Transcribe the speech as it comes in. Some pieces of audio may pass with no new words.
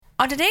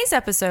On today's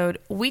episode,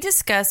 we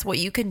discuss what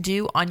you can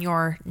do on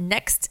your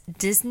next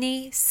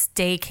Disney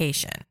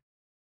staycation.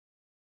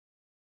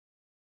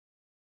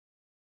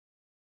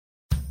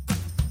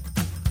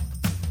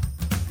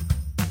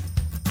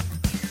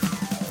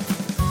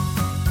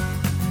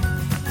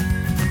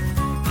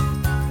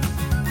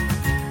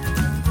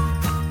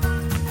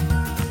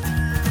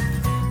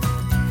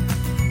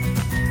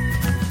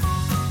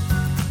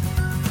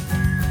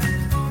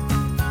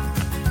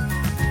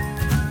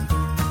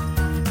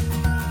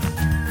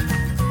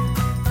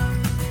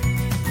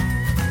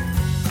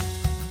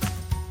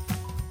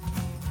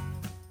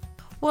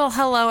 Well,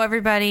 hello,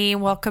 everybody.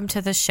 Welcome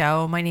to the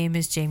show. My name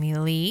is Jamie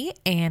Lee,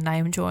 and I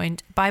am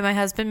joined by my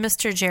husband,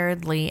 Mr.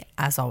 Jared Lee,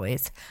 as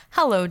always.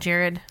 Hello,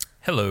 Jared.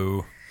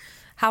 Hello.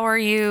 How are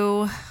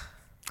you?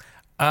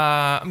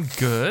 I'm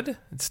good.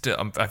 It's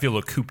still, I feel a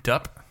little cooped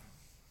up.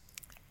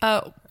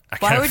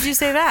 Why would you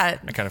say that?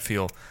 I kind of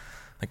feel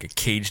like a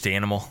caged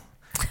animal.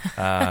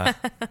 The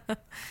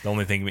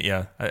only thing,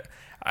 yeah,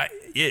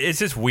 it's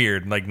just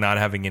weird, like not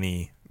having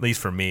any. At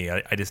least for me,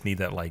 I just need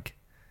that. Like,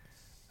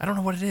 I don't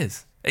know what it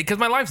is. Because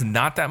my life's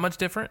not that much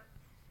different.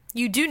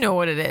 You do know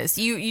what it is.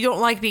 You don't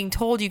like being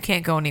told you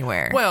can't go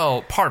anywhere.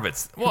 Well, part of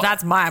it's... Well,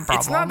 that's my problem.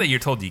 It's not that you're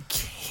told you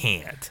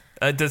can't.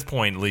 At this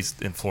point, at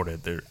least in Florida,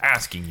 they're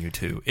asking you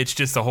to. It's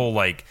just the whole,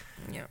 like...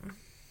 Yeah.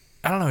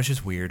 I don't know. It's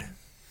just weird.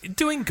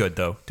 Doing good,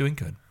 though. Doing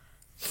good.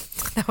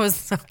 That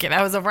was okay.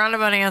 That was a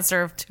roundabout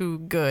answer of too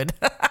good.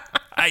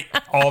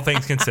 All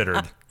things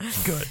considered,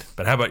 good.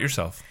 But how about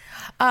yourself?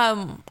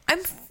 I'm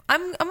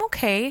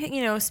okay.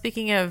 You know,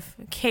 speaking of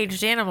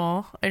caged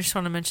animal, I just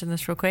want to mention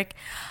this real quick.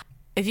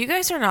 If you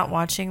guys are not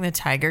watching The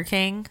Tiger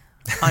King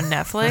on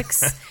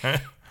Netflix,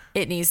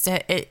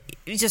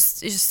 you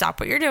just stop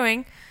what you're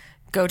doing.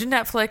 Go to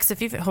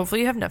Netflix.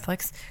 Hopefully you have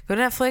Netflix. Go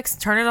to Netflix,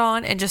 turn it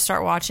on, and just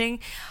start watching.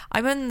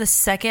 I'm in the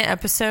second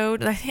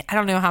episode. I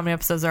don't know how many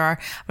episodes there are,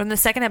 but in the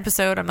second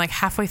episode, I'm like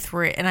halfway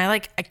through it, and I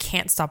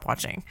can't stop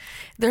watching.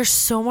 There's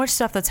so much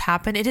stuff that's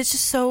happened. It is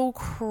just so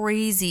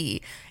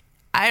crazy.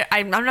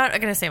 I'm not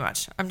going to say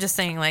much. I'm just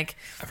saying, like...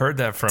 I've heard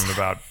that from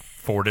about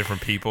 4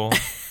 different people.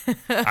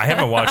 I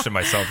haven't watched it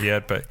myself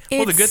yet, but...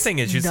 Well, the good thing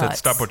is you said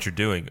stop what you're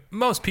doing.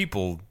 Most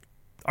people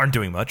aren't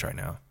doing much right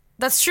now.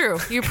 That's true.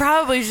 You're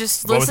probably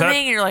just listening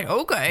and you're like,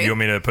 okay. You want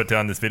me to put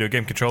down this video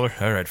game controller?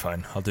 All right,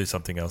 fine. I'll do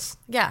something else.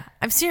 Yeah,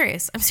 I'm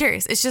serious.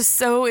 It's just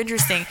so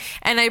interesting.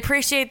 And I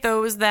appreciate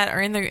those that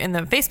are in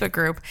the Facebook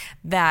group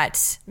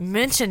that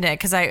mentioned it,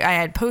 because I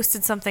had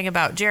posted something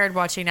about Jared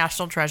watching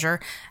National Treasure,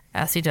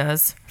 as he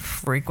does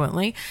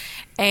frequently.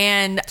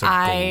 And it's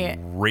a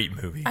great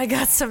movie. I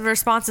got some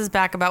responses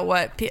back about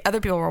what other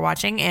people were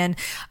watching, and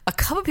a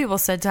couple people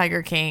said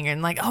Tiger King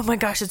and like, oh my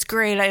gosh, it's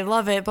great, I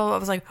love it. But I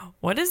was like,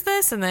 what is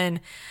this? And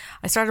then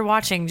I started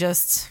watching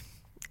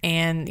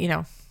and you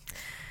know,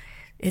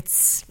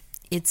 it's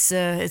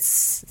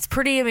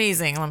pretty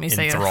amazing. Let me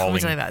tell you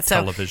that. So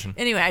television.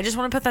 Anyway, I just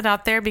want to put that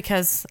out there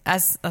because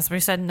as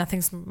we said,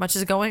 nothing much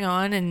is going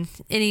on in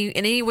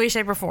any way,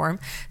 shape, or form.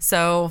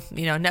 So,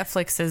 you know,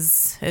 Netflix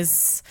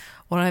is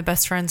one of my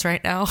best friends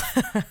right now.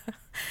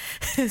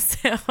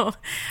 So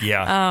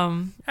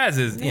yeah, as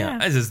is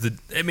the.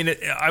 I mean,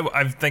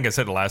 I think I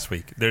said it last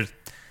week. You're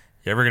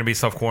ever going to be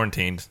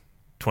self-quarantined.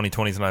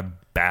 2020 is not a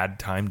bad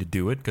time to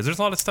do it because there's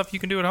a lot of stuff you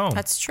can do at home.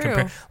 That's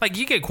true. Like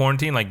you get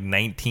quarantined like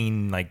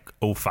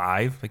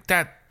 1905, like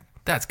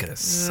that's gonna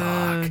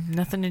suck.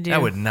 Nothing to do.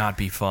 That would not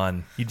be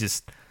fun. I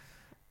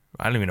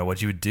don't even know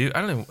what you would do.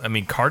 I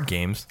mean, card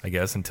games, I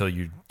guess, until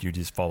you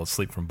just fall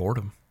asleep from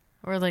boredom.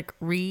 Or like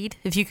read,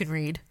 if you could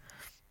read.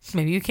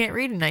 Maybe you can't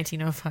read in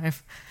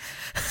 1905.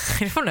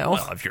 I don't know.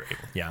 Well, if you're able,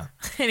 yeah.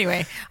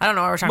 Anyway, I don't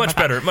know what we're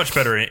talking about. Much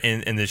better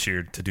in this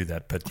year to do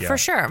that. But yeah, for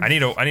sure. I need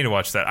to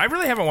watch that. I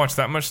really haven't watched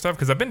that much stuff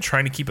because I've been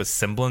trying to keep a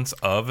semblance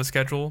of a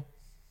schedule,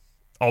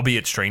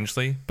 albeit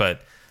strangely.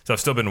 But so I've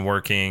still been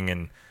working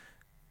and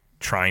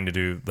trying to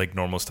do like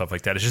normal stuff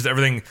like that. It's just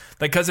everything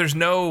like because there's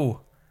no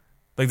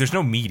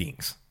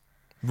meetings.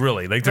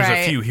 Really, like there's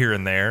a few here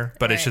and there,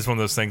 but it's just one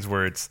of those things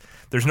where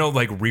there's no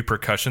like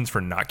repercussions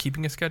for not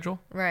keeping a schedule.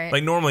 Right.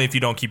 Like normally, if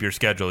you don't keep your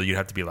schedule, you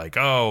have to be like,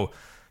 oh,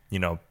 you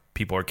know,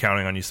 people are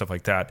counting on you, stuff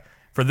like that.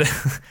 For it's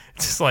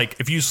just like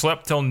if you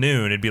slept till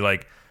noon, it'd be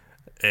like,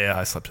 yeah,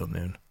 I slept till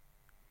noon.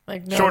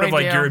 Like no Short of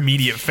like idea. your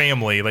immediate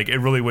family, like it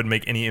really wouldn't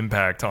make any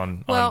impact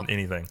on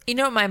anything. You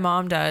know what my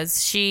mom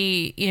does?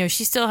 She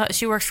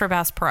works for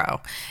Bass Pro,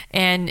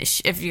 and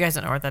if you guys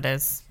don't know what that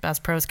is, Bass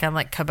Pro is kind of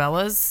like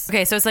Cabela's.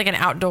 Okay, so it's like an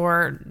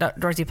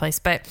outdoorsy place,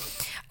 but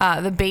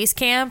the base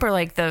camp or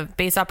like the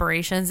base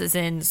operations is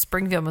in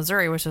Springfield,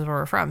 Missouri, which is where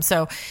we're from.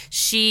 So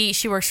she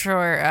works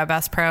for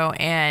Bass Pro,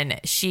 and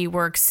she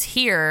works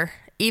here.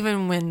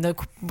 Even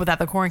without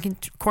the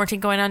quarantine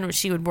going on,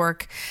 she would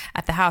work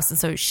at the house. And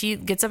so she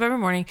gets up every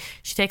morning,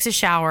 she takes a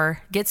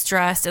shower, gets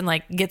dressed, and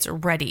like gets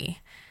ready.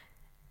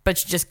 But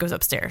she just goes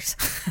upstairs.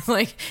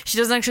 Like she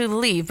doesn't actually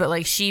leave, but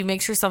like she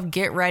makes herself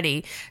get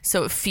ready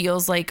so it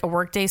feels like a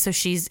work day. So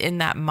she's in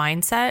that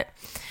mindset.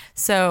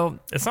 So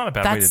it's not a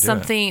bad way to do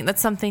it.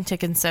 That's something to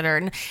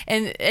consider.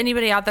 And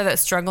anybody out there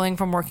that's struggling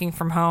from working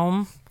from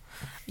home,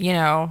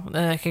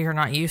 like you're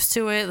not used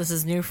to it, this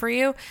is new for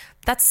you,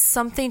 that's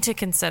something to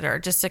consider,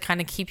 just to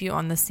kind of keep you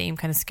on the same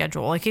kind of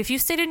schedule. Like if you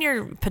stayed in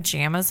your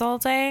pajamas all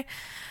day,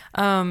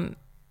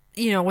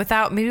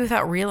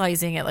 without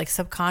realizing it, like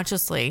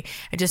subconsciously,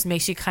 it just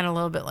makes you kind of a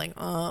little bit like,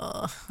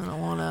 I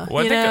don't want to,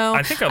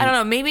 I don't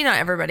know, maybe not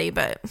everybody,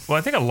 but. Well,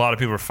 I think a lot of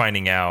people are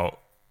finding out,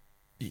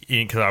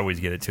 because I always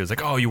get it too. It's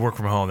like, oh, you work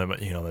from home,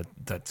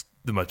 that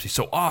must be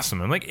so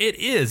awesome. I'm like, it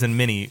is in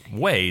many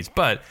ways,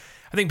 but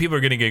I think people are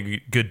getting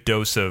a good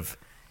dose of,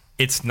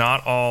 it's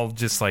not all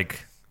just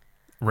like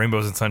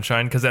rainbows and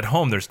sunshine, because at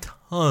home there's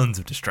tons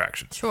of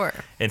distractions. Sure.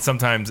 And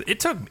sometimes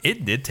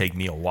it did take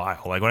me a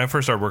while. Like when I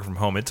first started working from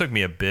home, it took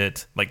me a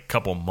bit, like a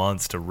couple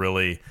months to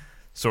really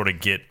sort of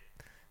get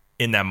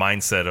in that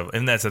mindset of,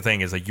 and that's the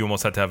thing, is like you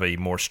almost have to have a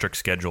more strict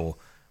schedule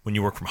when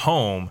you work from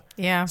home.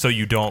 Yeah. So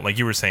you don't, like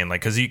you were saying,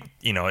 like, because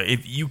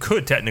if you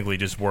could technically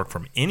just work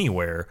from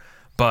anywhere,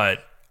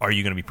 but are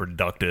you going to be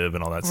productive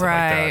and all that stuff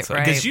like that? So,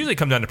 because it usually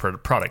comes down to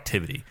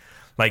productivity.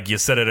 Like you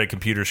sit at a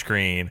computer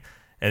screen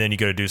and then you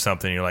go to do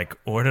something and you're like,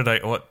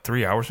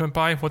 3 hours went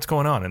by? What's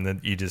going on? And then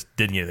you just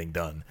didn't get anything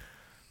done.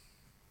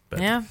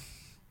 But, yeah.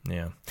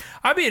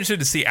 I'd be interested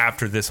to see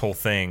after this whole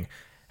thing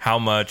how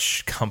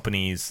much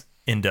companies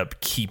end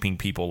up keeping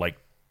people like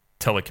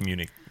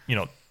telecommute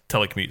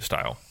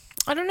style.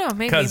 I don't know,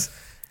 maybe. Because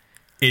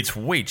it's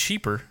way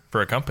cheaper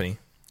for a company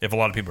if a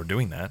lot of people are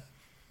doing that.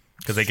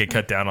 Because they could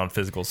cut down on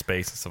physical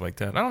space and stuff like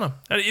that. I don't know.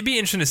 It'd be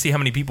interesting to see how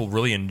many people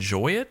really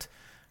enjoy it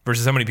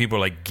versus how many people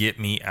are like, get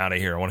me out of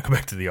here. I want to go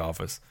back to the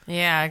office.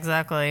 Yeah,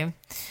 exactly.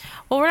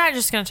 Well, we're not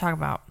just going to talk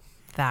about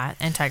that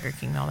and Tiger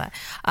King and all that.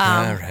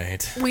 All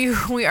right.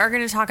 We are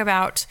going to talk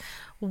about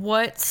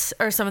what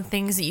are some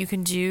things that you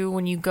can do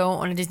when you go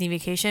on a Disney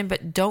vacation,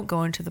 but don't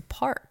go into the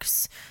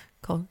parks,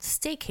 called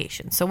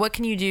staycation. So what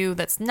can you do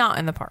that's not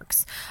in the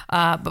parks?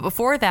 But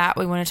before that,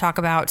 we want to talk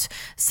about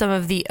some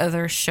of the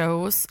other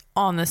shows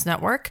on this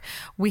network.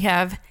 We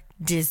have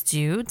Diz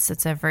Dudes.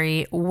 It's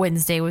every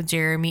Wednesday with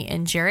Jeremy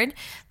and Jared.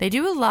 They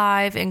do a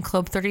live in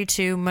Club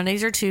 32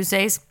 Mondays or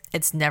Tuesdays.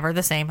 It's never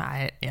the same.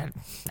 I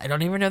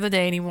don't even know the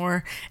day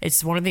anymore.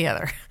 It's one or the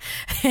other.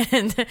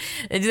 And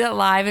they do that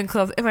live in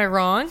Club. Am I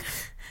wrong?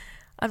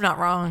 I'm not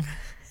wrong.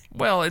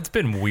 Well, it's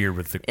been weird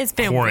with the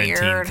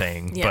quarantine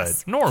thing,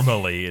 yes. But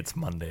normally it's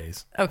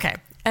Mondays. Okay.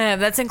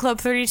 That's in Club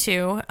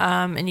 32,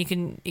 and you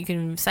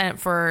can sign up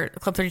for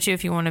Club 32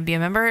 if you want to be a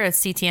member. It's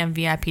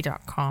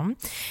ctmvip.com.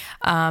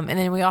 And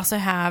then we also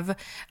have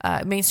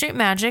Main Street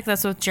Magic.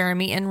 That's with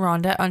Jeremy and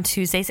Rhonda on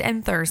Tuesdays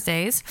and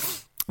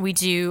Thursdays. We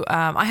do,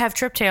 I have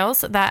Trip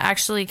Tales that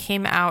actually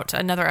came out.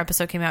 Another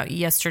episode came out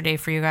yesterday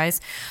for you guys.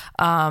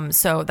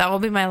 So that will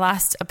be my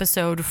last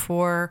episode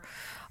for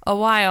a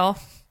while.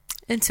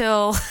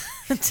 Until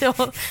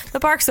the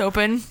park's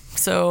open.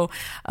 So,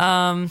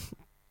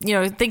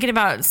 thinking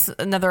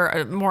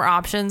about more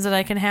options that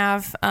I can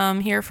have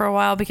here for a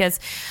while, because,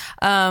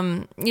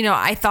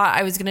 I thought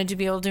I was going to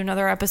be able to do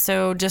another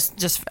episode. Just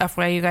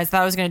FYI, you guys,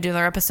 thought I was going to do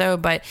another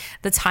episode, but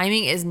the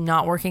timing is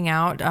not working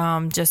out.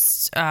 Time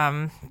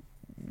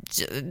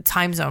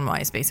zone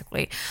wise,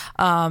 basically.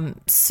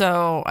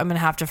 So I'm going to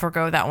have to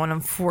forgo that one,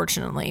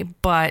 unfortunately.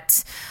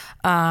 But,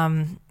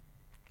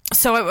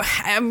 so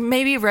I'm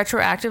maybe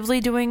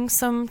retroactively doing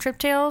some Trip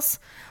Tales,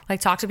 like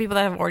talk to people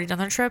that have already done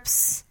their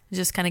trips,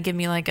 just kind of give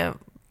me like a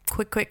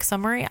quick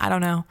summary. I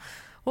don't know.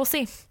 We'll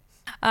see.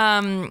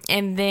 And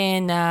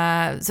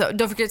then, so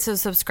don't forget to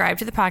subscribe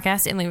to the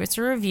podcast and leave us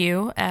a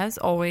review as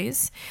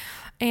always.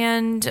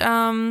 And,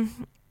 I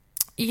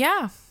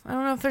don't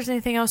know if there's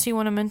anything else you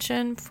want to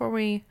mention before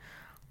we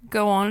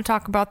go on and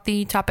talk about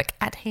the topic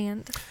at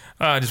hand.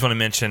 I just want to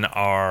mention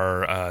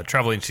our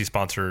travel agency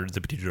sponsor,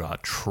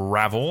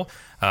 Zippity-Travel,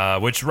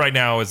 which right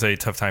now is a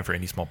tough time for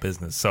any small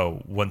business.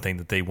 So one thing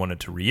that they wanted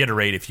to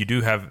reiterate, if you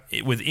do have,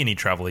 with any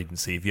travel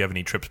agency, if you have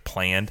any trips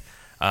planned,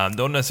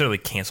 don't necessarily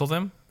cancel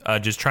them.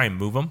 Just try and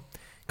move them,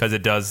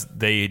 because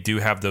they do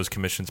have those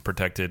commissions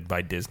protected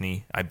by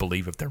Disney, I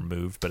believe, if they're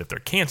moved. But if they're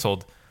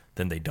canceled,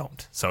 then they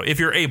don't. So if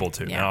you're able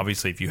to. Now,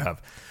 obviously, if you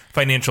have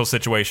financial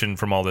situation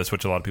from all this,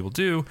 which a lot of people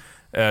do,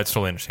 it's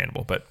totally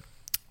understandable. But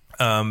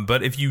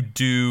if you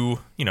do,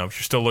 if you're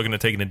still looking to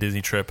take a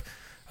Disney trip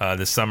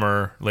this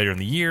summer, later in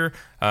the year,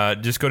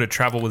 just go to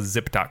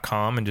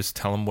travelwithzip.com and just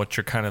tell them what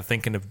you're kind of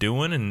thinking of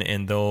doing,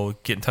 and they'll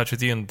get in touch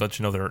with you and let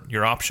you know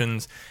your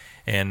options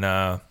and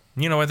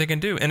what they can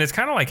do. And it's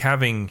kind of like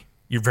having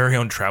your very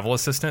own travel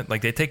assistant.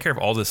 Like, they take care of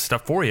all this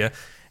stuff for you, and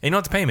you don't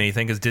have to pay them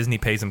anything because Disney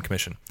pays them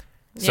commission.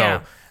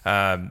 So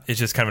it's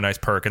just kind of a nice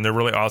perk, and they're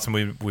really awesome.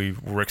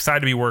 We're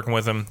excited to be working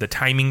with them. The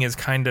timing is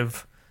kind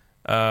of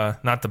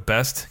not the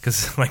best,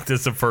 because like this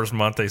is the first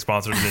month they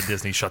sponsored and then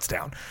Disney shuts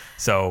down.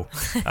 So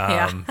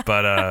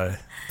but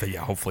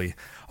yeah, hopefully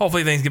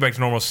things get back to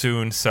normal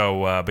soon.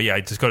 So but yeah,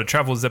 just go to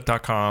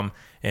travelzip.com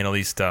and at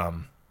least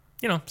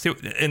see,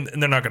 and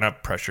they're not gonna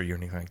pressure you or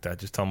anything like that.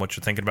 Just tell them what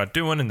you're thinking about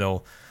doing, and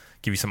they'll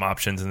give you some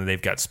options. And then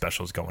they've got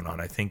specials going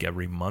on, I think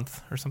every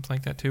month or something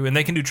like that too. And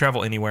they can do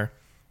travel anywhere,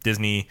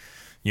 Disney,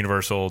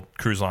 Universal,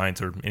 cruise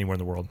lines, or anywhere in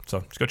the world.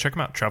 So just go check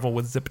them out,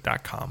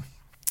 travelwithzip.com.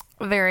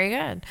 Very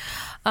good.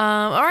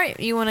 All right.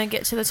 You want to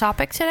get to the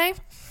topic today?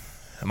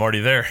 I'm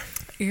already there.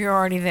 You're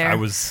already there. I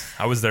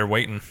was there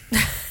waiting.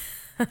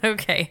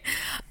 Okay.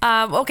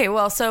 Okay.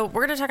 Well, so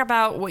we're going to talk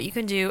about what you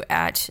can do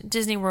at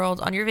Disney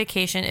World on your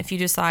vacation if you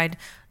decide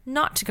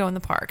not to go in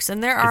the parks.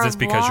 And there are Is this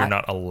because you're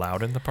not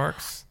allowed in the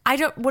parks? I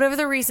don't, whatever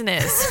the reason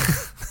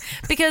is,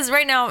 because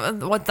right now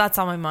what that's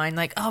on my mind,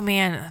 like, oh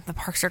man, the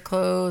parks are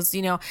closed.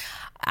 You know,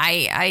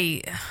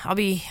 I'll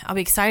be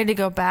excited to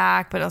go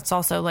back, but it's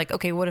also like,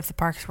 okay, what if the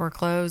parks were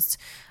closed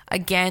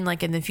again,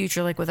 like in the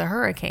future, like with a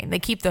hurricane? They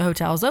keep the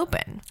hotels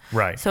open.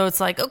 Right. So it's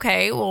like,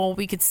 okay, well,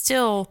 we could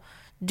still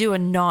do a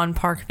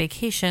non-park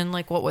vacation.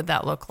 Like, what would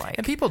that look like?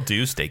 And people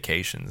do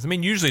staycations. I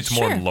mean, usually it's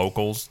more Sure.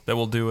 locals that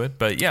will do it.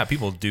 But yeah,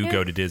 people do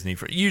go to Disney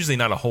for usually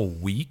not a whole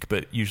week,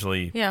 but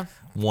usually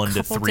 1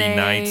 to Couple 3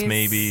 nights days.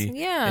 maybe in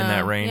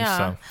that range. Yeah.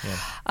 So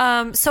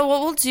yeah. So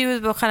what we'll do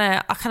is I'll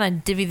kind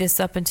of divvy this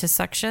up into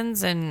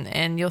sections,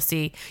 and you'll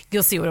see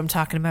what I'm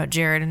talking about,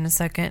 Jared, in a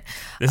second.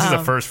 This is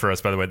a first for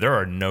us, by the way. There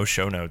are no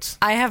show notes.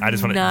 I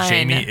just want to.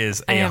 Jamie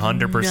is I have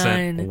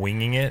 100% none.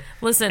 winging it.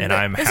 Listen,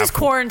 and this is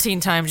quarantine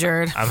time,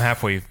 Jared. I'm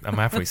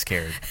halfway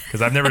scared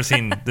because I've never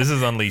seen. This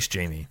is Unleashed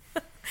Jamie.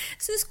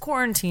 This is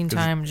quarantine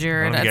time,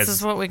 Jared. Well, you This guys-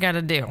 is what we got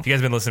to do. If you guys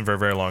have been listening for a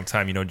very long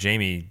time, you know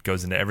Jamie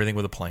goes into everything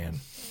with a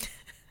plan.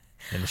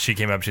 And she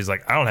came up, she's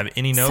like, I don't have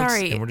any notes.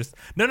 Sorry. And we're just,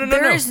 no.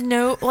 There is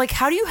no, like,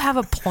 how do you have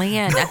a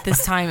plan at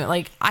this time?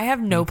 Like, I have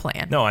no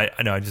plan. No, I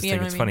know. I just You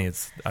think know it's what I funny.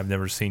 I've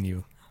never seen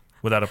you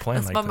without a plan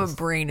That's like why my this.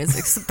 brain is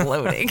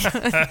exploding.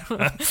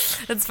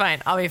 It's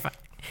fine. I'll be fine.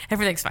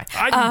 Everything's fine.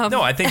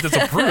 No, I think this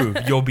will prove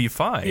you'll be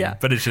fine. Yeah.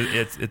 But it's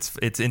just,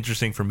 it's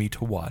interesting for me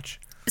to watch.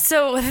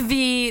 So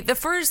the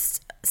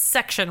first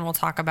section we'll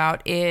talk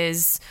about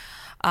is,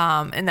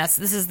 and this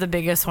is the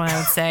biggest one I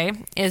would say,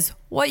 is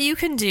what you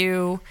can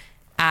do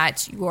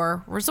at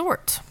your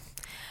resort.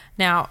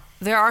 Now,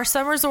 there are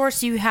some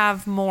resorts you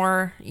have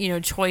more,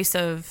 choice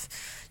of,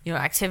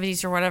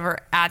 activities or whatever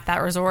at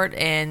that resort,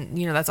 and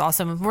that's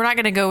awesome. We're not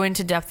going to go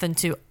into depth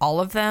into all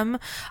of them.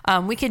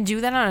 We can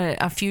do that on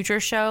a future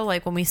show,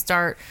 like when we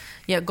start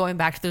going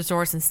back to the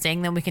resorts and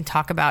staying them. We can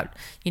talk about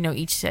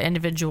each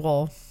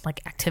individual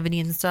like activity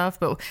and stuff,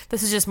 but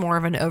this is just more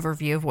of an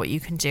overview of what you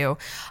can do.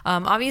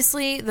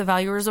 Obviously the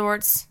value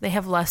resorts, they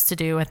have less to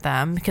do with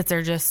them because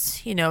they're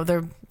just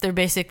they're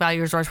basic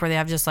value resorts where they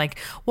have just like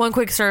one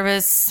quick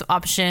service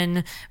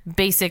option,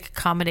 basic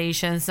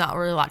accommodations, not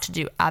really a lot to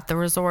do at the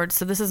resort.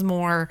 So this is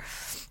more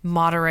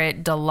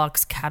moderate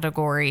deluxe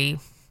category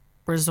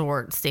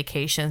resort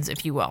staycations,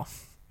 if you will.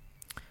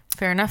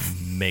 Fair enough?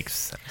 Makes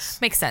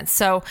sense. Makes sense.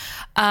 So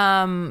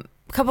a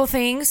couple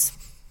things.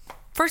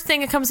 First thing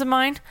that comes to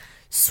mind,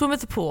 swim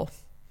at the pool.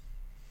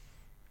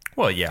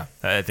 Well, yeah,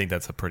 I think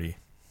that's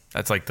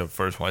like the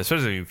first one,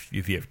 especially if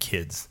you have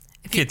kids.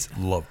 Kids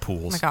love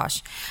pools. Oh my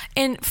gosh.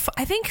 And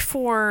I think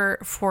for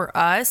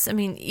us, I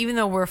mean, even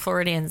though we're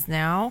Floridians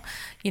now,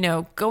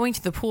 going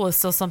to the pool is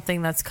still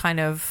something that's kind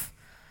of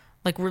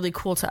like really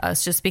cool to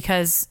us, just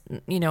because,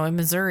 in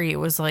Missouri, it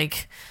was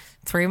like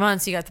 3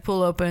 months, you got the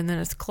pool open, then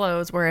it's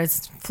closed,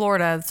 whereas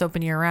Florida, it's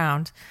open year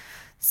round.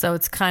 So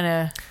it's kind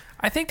of...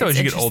 I think though, as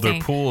you get older,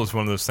 pool is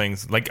one of those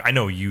things, like, I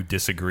know you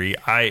disagree.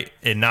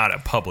 And not a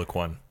public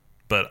one,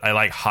 but I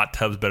like hot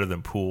tubs better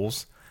than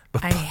pools.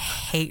 But I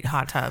hate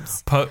hot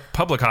tubs.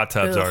 Public hot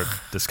tubs Ugh. are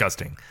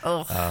disgusting.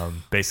 Ugh.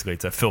 Basically,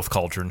 it's a filth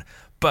cauldron.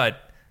 But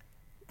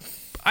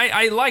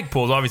I like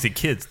pools. Obviously,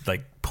 kids,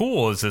 like,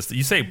 pool is just,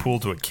 you say pool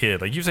to a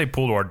kid. Like, you say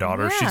pool to our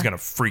daughter, Yeah. she's going to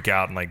freak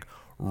out and, like,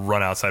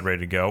 run outside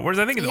ready to go. Whereas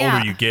I think the Yeah.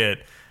 older you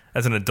get,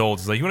 as an adult,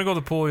 it's like, you want to go to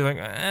the pool? You're like,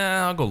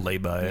 I'll go lay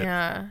by it.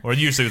 Yeah. Or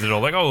usually with an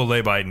adult, like, oh,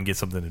 lay by it and get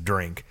something to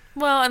drink.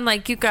 Well, and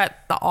like you've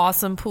got the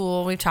awesome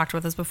pool. We've talked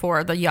about this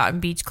before, the Yacht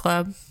and Beach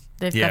Club.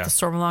 They've got the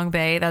Stormalong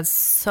Bay. That's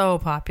so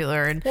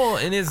popular. And Well,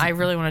 it is. I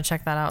really want to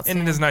check that out. And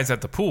soon. it is nice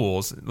at the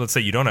pools. Let's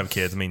say you don't have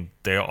kids. I mean,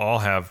 they all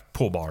have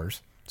pool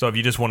bars. So if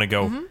you just want to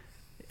go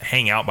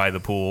hang out by the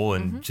pool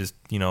and just,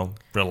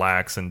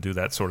 relax and do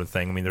that sort of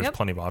thing, I mean, there's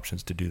plenty of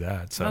options to do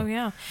that. So Oh,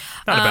 yeah.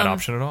 not a bad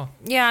option at all.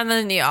 Yeah, and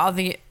then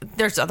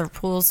there's other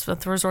pools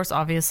at the resorts,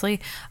 obviously.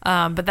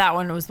 But that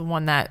one was the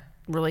one that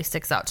really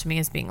sticks out to me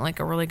as being like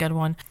a really good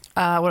one.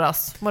 What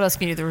else? What else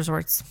can you do at the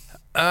resorts?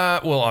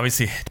 Well,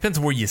 obviously, it depends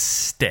on where you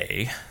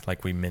stay,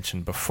 like we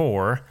mentioned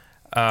before.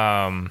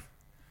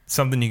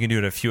 Something you can do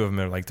at a few of them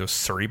are like those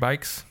Surrey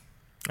bikes.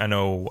 I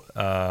know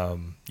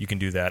you can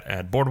do that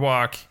at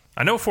Boardwalk.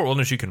 I know Fort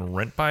Wilderness you can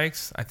rent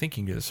bikes. I think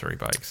you can do the Surrey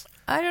bikes.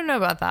 I don't know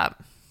about that.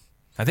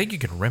 I think you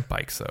can rent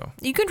bikes, though.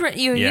 You could rent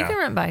you can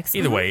rent bikes.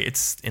 Either way,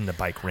 it's in the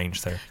bike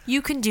range there.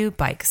 You can do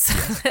bikes.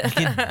 You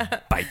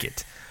can bike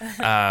it.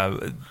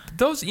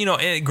 Those,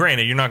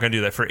 granted, you're not going to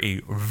do that for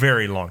a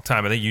very long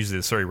time. I think usually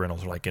the Surrey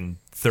rentals are like in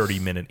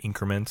 30-minute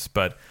increments.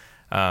 But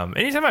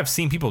anytime I've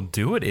seen people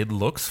do it, it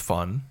looks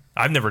fun.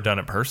 I've never done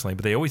it personally,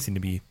 but they always seem to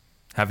be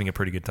having a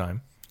pretty good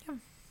time. Yeah.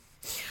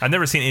 I've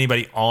never seen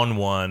anybody on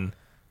one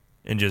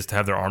and just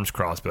have their arms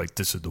crossed, be like,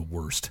 this is the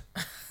worst.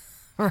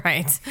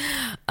 Right.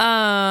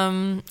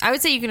 I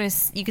would say you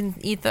can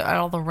eat at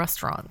all the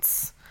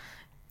restaurants.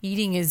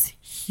 Eating is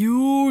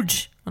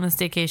huge on a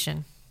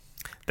staycation.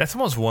 That's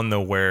almost one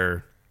though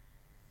where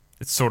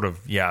it's sort of,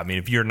 yeah, I mean,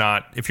 if you're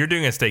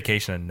doing a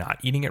staycation and not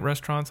eating at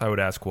restaurants, I would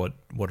ask what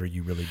are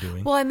you really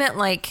doing? Well, I meant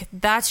like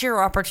that's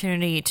your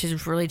opportunity to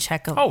really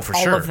check for all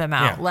sure. of them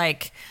out. Yeah.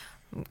 Like,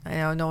 I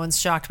know no one's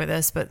shocked by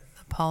this, but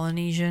the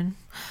Polynesian,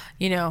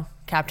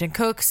 Captain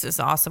Cook's is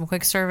awesome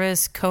quick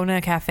service.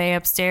 Kona Cafe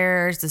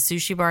upstairs, the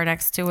sushi bar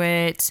next to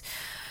it.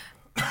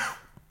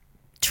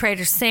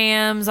 Trader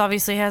Sam's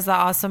obviously has the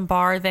awesome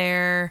bar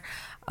there.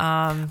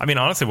 I mean,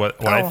 honestly,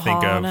 what I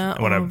think of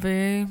when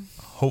Ohana,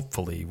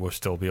 hopefully we'll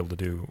still be able to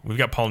do. We've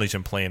got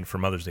Polynesian planned for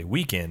Mother's Day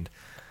weekend.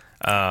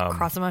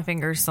 Crossing my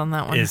fingers on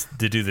that one. Is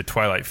to do the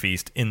Twilight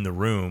Feast in the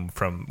room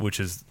which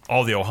is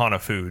all the Ohana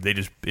food.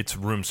 It's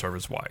room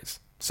service wise.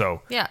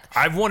 So yeah,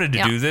 I've wanted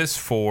to do this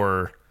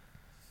for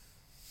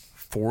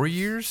 4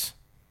 years.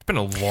 It's been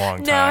a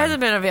long time. No, it hasn't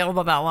been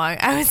available that long.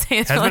 I would say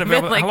it's only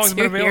been like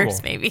 2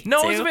 years, maybe.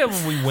 No, two. it was available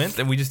when we went,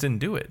 and we just didn't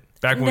do it.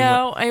 Back when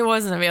it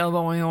wasn't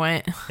available when we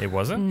went. It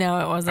wasn't? No,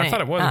 it wasn't. I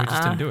thought it was. We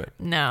just didn't do it.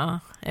 No,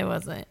 it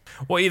wasn't.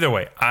 Well, either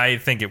way, I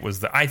think it was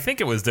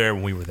there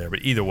when we were there.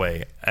 But either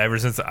way, ever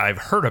since I've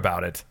heard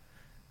about it,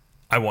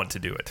 I want to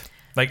do it.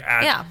 Like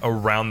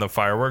around the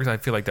fireworks, I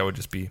feel like that would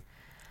just be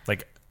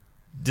like,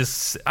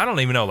 just I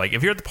don't even know. Like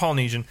if you're at the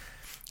Polynesian,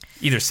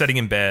 either sitting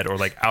in bed or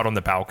like out on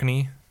the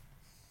balcony,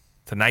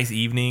 it's a nice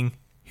evening.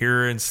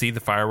 Hear and see the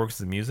fireworks,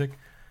 the music.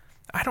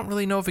 I don't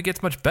really know if it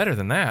gets much better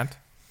than that.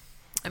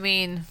 I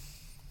mean,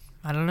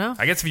 I don't know.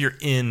 I guess if you're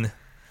in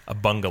a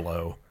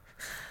bungalow,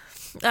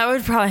 that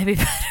would probably be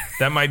better.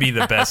 That might be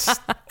the best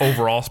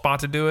overall spot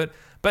to do it.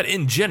 But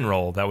in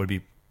general, that'd be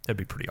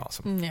pretty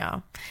awesome. Yeah,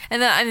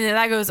 and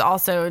that goes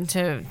also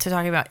into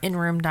talking about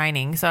in-room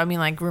dining. So I mean,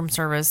 like room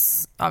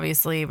service,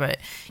 obviously, but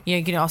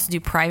you can also do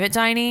private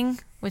dining,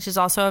 which is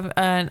also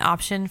an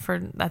option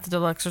at the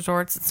deluxe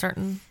resorts at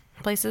certain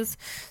places.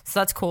 So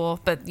that's cool.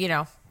 But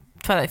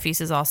Twilight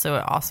Feast is also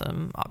an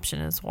awesome option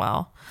as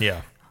well.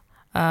 Yeah.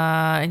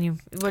 And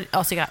what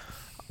else you got?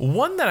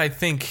 One that I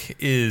think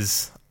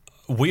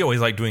we always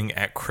like doing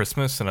at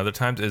Christmas and other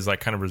times is like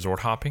kind of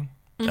resort hopping,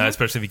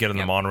 especially if you get on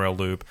the monorail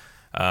loop.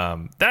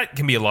 That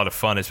can be a lot of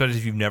fun, especially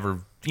if you've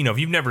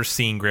never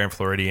seen Grand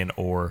Floridian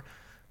or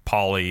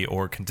Poly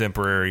or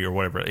Contemporary or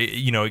whatever.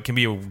 It can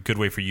be a good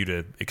way for you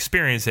to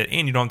experience it,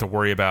 and you don't have to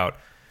worry about,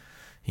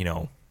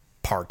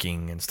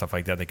 parking and stuff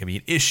like that. That can be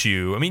an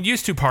issue. I mean,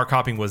 used to park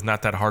hopping was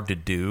not that hard to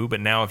do, but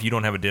now if you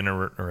don't have a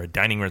dinner or a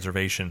dining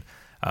reservation,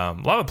 a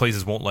lot of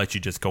places won't let you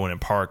just go in and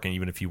park, and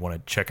even if you want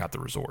to check out the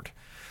resort.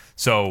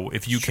 So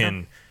if you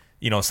can,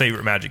 say you're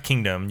at Magic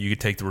Kingdom, you could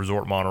take the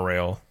resort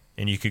monorail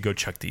and you could go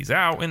check these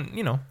out.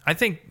 And, I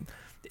think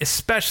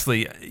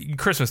especially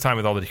Christmas time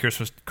with all the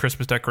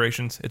Christmas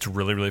decorations, it's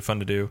really, really fun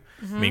to do.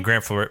 I mean,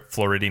 Grand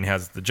Floridian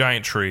has the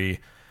giant tree.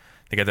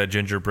 They got that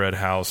gingerbread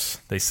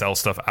house they sell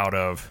stuff out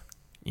of,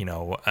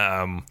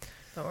 the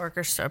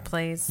orchestra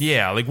plays.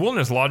 Yeah, like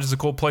Wilderness Lodge is a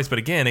cool place, but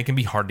again, it can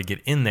be hard to get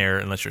in there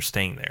unless you're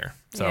staying there.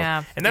 So,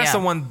 and that's the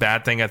one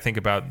bad thing I think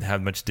about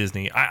having much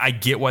Disney. I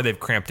get why they've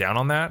cramped down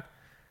on that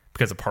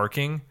because of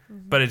parking,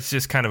 but it's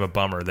just kind of a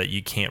bummer that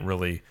you can't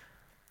really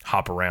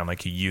hop around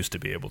like you used to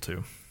be able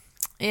to.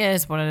 It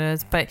is what it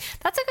is, but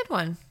that's a good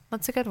one.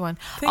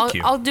 Thank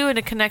you. I'll do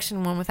a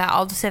connection one with that.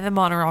 I'll just say the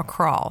monorail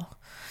crawl.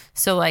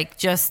 So like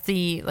just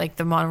the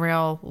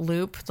monorail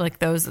loop, like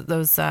those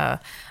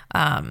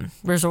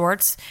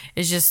resorts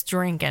is just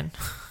drinking,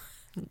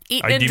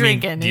 eating and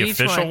drinking. The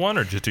official one,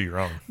 or just do your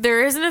own?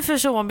 There is an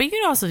official one, but you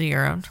can also do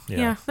your own.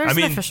 Yeah, there's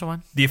an official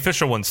one. The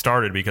official one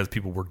started because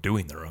people were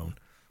doing their own,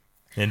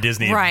 and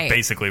Disney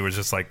basically was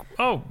just like,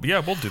 "Oh yeah,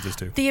 we'll do this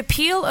too." The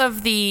appeal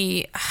of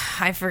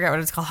I forget what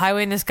it's called,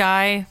 Highway in the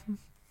Sky.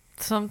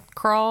 Some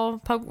crawl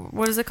pub,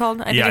 what is it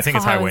called? I think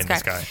it's Highway in the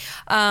Sky.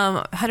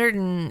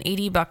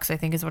 $180 I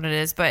think is what it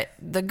is. But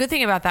the good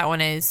thing about that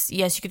one is,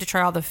 yes, you get to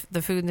try all the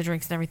food and the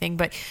drinks and everything,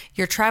 but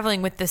you're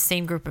traveling with the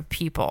same group of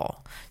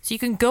people, so you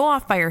can go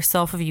off by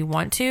yourself if you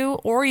want to,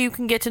 or you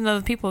can get to know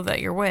the people that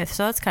you're with.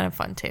 So that's kind of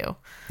fun too.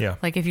 Yeah,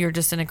 like if you're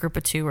just in a group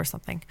of two or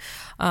something.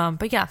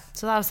 But yeah,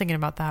 so I was thinking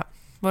about that.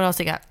 What else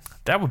you got?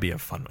 That would be a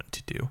fun one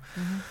to do.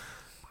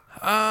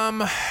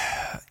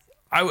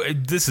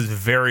 This is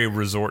very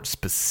resort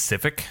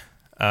specific,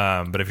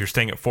 but if you're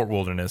staying at Fort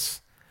Wilderness,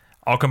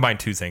 I'll combine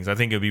two things. I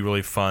think it would be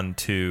really fun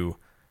to,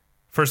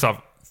 first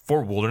off,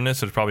 Fort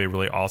Wilderness is probably a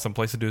really awesome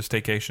place to do a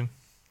staycation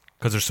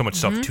because there's so much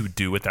stuff to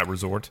do at that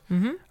resort.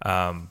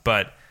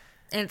 But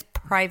and it's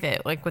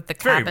private, like with the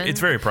cabins.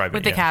 It's very private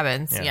with the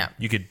cabins. Yeah,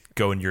 you could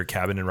go in your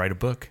cabin and write a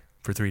book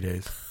for 3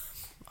 days.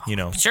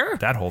 Sure,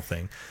 that whole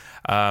thing.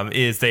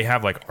 Is they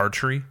have like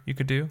archery you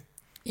could do.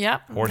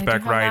 Yep,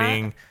 horseback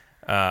riding.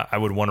 I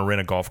would want to rent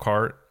a golf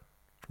cart,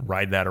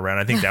 ride that around.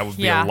 I think that would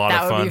be a lot of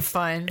fun. That would be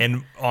fun.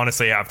 And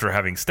honestly, after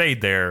having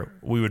stayed there,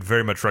 we would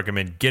very much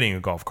recommend getting a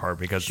golf cart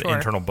because the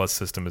internal bus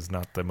system is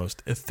not the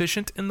most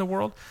efficient in the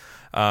world.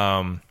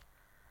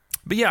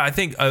 But yeah, I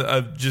think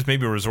just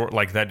maybe a resort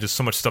like that, just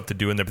so much stuff to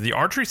do in there. But the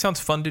archery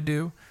sounds fun to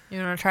do. You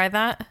want to try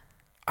that?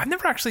 I've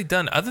never actually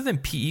done, other than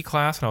PE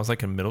class when I was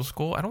like in middle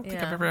school, I don't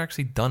think I've ever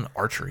actually done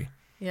archery.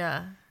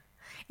 Yeah.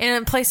 And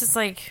in places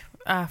like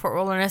Fort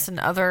Wilderness and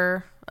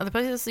other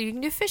places, you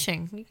can do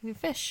fishing. You can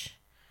fish.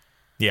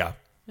 Yeah.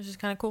 Which is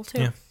kind of cool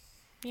too.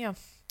 Yeah.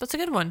 That's a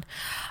good one.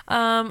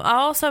 I'll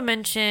also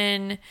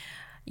mention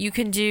you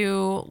can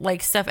do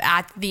like stuff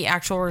at the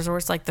actual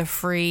resorts, like the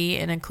free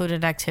and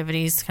included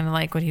activities, kind of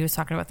like what he was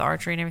talking about, the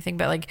archery and everything.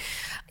 But like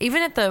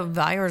even at the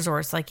value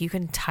resorts, like you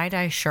can tie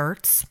dye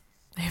shirts.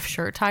 They have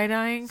shirt tie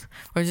dyeing,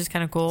 which is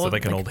kind of cool. So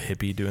like an old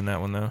hippie doing that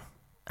one though?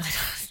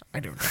 I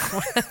don't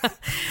know.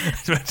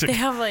 They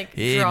have like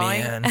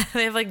drawing.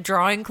 They have like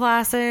drawing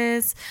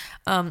classes.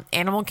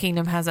 Animal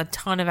Kingdom has a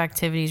ton of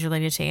activities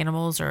related to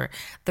animals or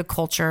the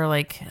culture.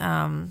 Like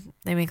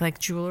they make like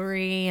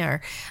jewelry,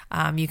 or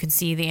you can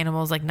see the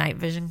animals like night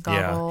vision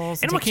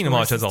goggles. Animal Kingdom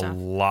Lodge has a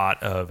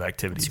lot of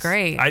activities. It's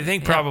great. I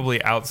think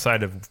probably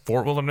outside of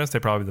Fort Wilderness, they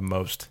probably the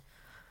most.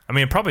 I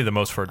mean, probably the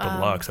most for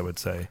deluxe, I would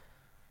say.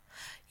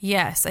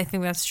 Yes, I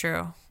think that's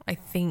true. I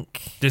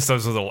think just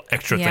those little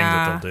extra things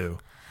that they'll do.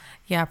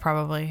 Yeah,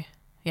 probably.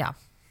 Yeah.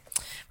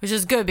 Which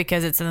is good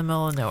because it's in the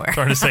middle of nowhere.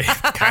 Hard to say,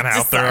 kind of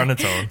out there on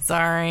its own.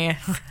 Sorry.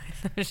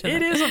 It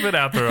is a bit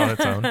out there on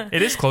its own.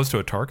 It is close to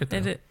a Target,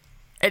 though.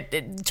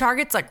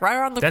 Target's like right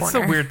around the corner. That's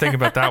the weird thing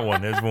about that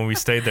one is when we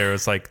stayed there,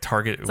 it's like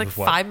Target was like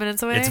 5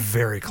 minutes away. It's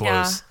very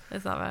close. Yeah,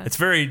 it's not bad. It's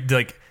very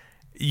like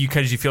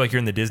because you feel like you're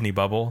in the Disney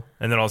bubble,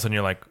 and then all of a sudden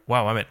you're like,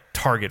 wow, I'm at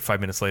Target 5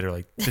 minutes later.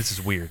 Like, this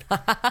is weird.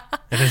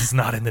 And it's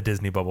not in the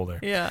Disney bubble there.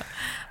 Yeah.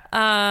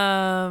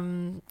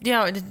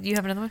 Yeah. Do you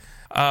have another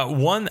one?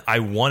 One, I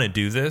want to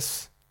do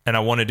this, and I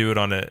want to do it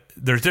on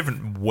there's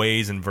different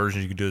ways and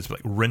versions you can do this,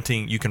 like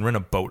you can rent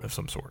a boat of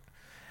some sort.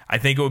 I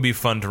think it would be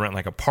fun to rent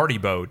like a party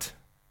boat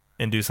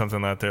and do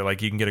something out there.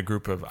 Like you can get a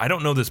group of, I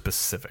don't know the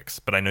specifics,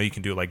 but I know you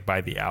can do it like by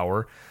the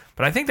hour.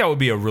 But I think that would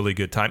be a really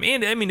good time.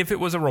 And I mean, if it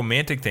was a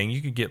romantic thing,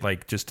 you could get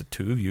like just the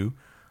two of you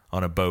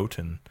on a boat,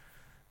 and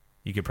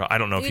you could probably, I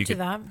don't know if you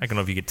could, I don't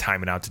know if you could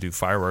time it out to do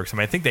fireworks. I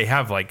mean, I think they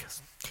have like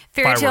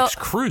fireworks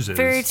cruises.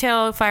 Fairy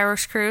tale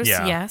fireworks cruise.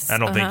 Yeah. Yes. I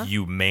don't think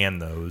you man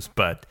those,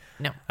 but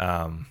no.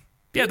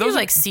 Yeah, those are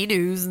like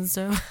Sea-Doos and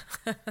stuff.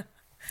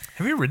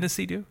 Have you ridden a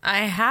Sea-Doo? I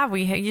have.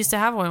 We used to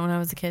have one when I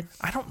was a kid.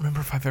 I don't remember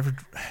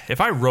if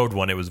I rode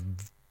one. I was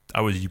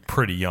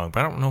pretty young,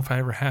 but I don't know if I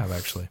ever have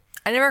actually.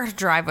 I never got to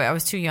drive it. I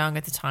was too young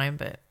at the time,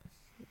 but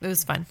it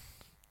was fun.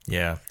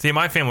 Yeah. See,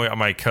 my family,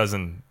 my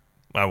cousin,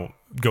 I won't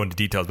go into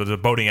details, but there's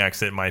a boating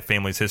accident in my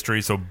family's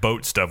history, so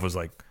boat stuff was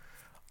like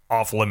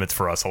off limits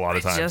for us a lot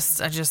of times.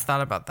 I just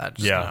thought about that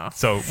just now. Now.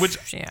 So,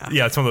 it's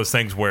one of those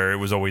things where it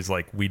was always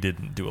like we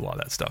didn't do a lot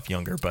of that stuff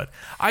younger, but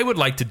I would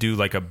like to do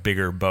like a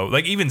bigger boat.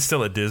 Like even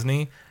still at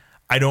Disney,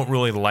 I don't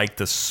really like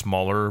the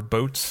smaller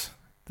boats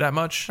that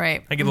much.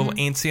 Right. I get a little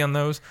antsy on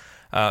those.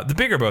 The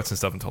bigger boats and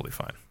stuff, I'm totally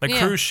fine. Like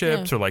cruise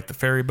ships or like the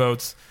ferry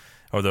boats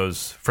or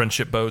those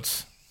friendship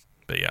boats.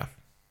 But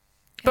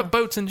but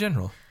boats in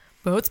general.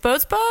 Boats.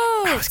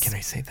 I was going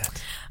to say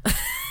that.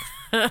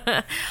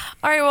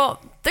 All right,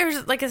 well,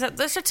 there's, like I said,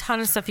 there's a ton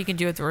of stuff you can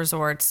do at the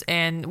resorts,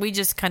 and we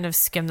just kind of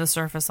skimmed the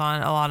surface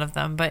on a lot of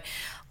them. But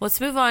let's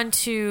move on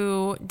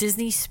to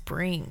Disney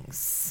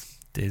Springs.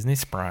 Disney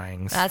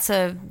Springs. That's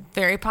a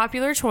very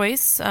popular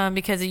choice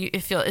because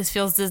it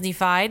feels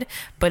Disney-fied,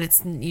 but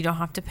you don't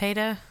have to pay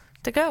to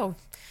go.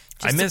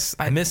 I miss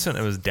when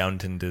it was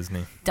Downton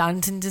Disney.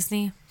 Downton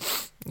Disney?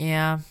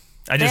 Yeah.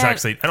 I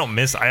actually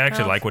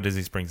like what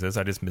Disney Springs is.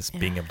 I just miss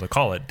being able to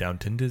call it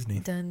Downton Disney.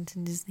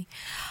 Downton Disney.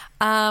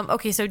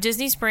 Okay, so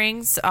Disney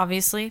Springs,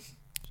 obviously,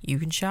 you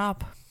can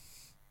shop.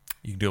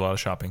 You can do a lot of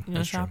shopping.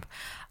 That's shop.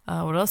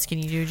 What else can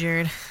you do,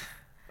 Jared?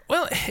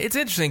 Well, it's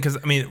interesting because,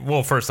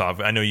 first off,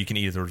 I know you can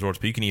eat at the resorts,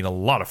 but you can eat a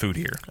lot of food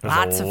here.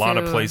 There's a lot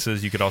of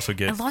places you could also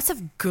get. And lots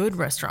of good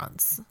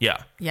restaurants.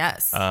 Yeah.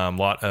 Yes. You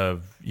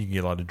can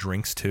get a lot of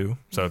drinks, too.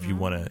 So if you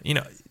want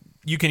to,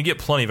 you can get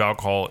plenty of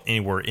alcohol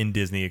anywhere in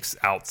Disney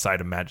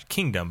outside of Magic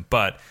Kingdom,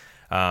 but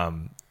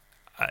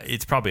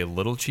it's probably a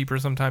little cheaper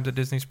sometimes at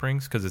Disney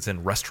Springs because it's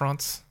in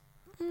restaurants.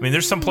 I mean,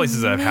 there's some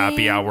places that have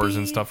happy hours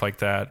and stuff like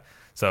that,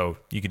 so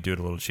you could do it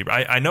a little cheaper.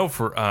 I know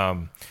for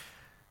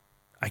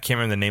I can't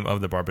remember the name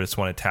of the bar, but it's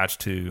one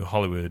attached to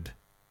Hollywood.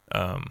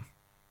 What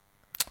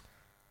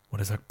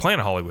is that?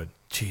 Planet Hollywood.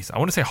 Jeez, I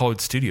want to say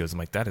Hollywood Studios. I'm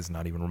like, that is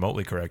not even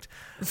remotely correct.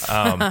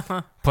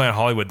 Planet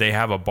Hollywood, they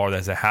have a bar that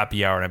has a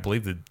happy hour, and I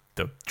believe the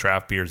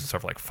draft beers and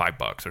stuff are like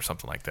 $5 or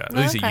something like that. At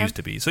least it used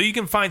to be. So you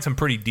can find some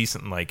pretty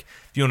decent, like,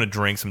 if you want to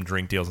drink, some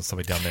drink deals and stuff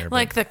like down there.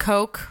 Like the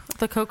Coke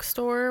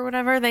store or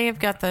whatever. They have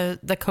got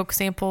the Coke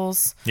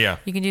samples. Yeah.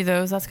 You can do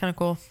those. That's kind of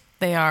cool.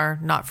 They are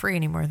not free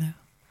anymore, though.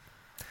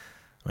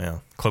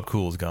 Well, Club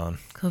Cool is gone.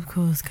 Club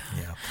Cool is gone.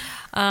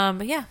 Yeah.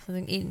 But yeah,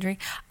 something eat and drink.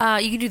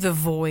 You can do the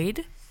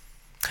Void.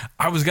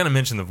 I was going to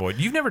mention the Void.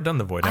 You've never done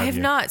the Void, have you? I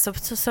have not.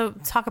 So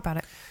talk about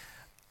it.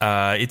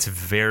 It's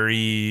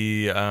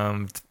very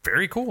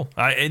cool.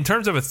 In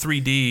terms of a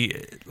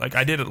 3D, like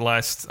I did it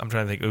last, I'm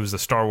trying to think, it was the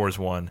Star Wars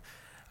one.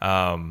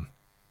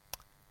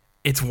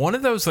 It's one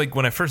of those, like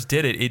when I first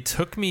did it, it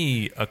took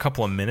me a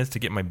couple of minutes to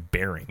get my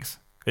bearings.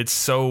 You're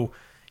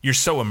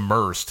so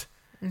immersed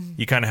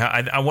you kind of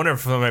I wonder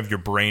if some of your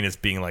brain is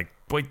being like,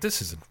 wait,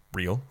 this isn't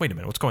real. Wait a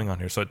minute, what's going on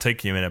here? So it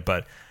takes you a minute,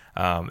 but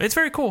it's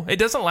very cool. It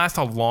doesn't last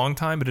a long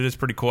time, but it is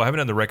pretty cool. I haven't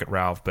done the Wreck-It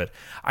Ralph, but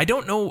I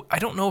don't know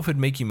if it'd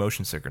make you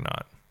motion sick or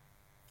not.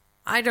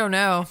 I don't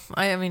know.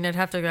 I mean, I'd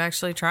have to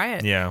actually try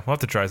it. Yeah, we'll have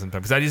to try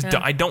sometime because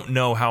I don't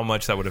know how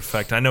much that would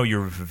affect. I know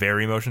you're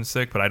very motion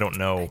sick, but I don't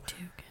know.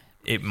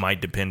 It might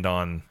depend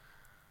on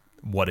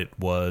what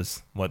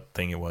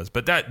thing it was.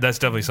 But that's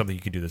definitely something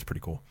you could do that's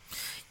pretty cool.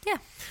 Yeah.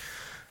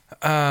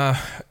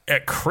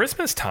 At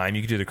Christmas time,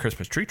 you could do the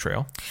Christmas tree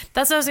trail.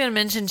 That's what I was going to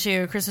mention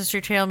too. Christmas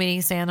tree trail,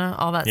 meeting Santa,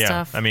 all that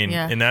stuff. I mean,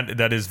 and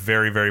that is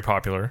very, very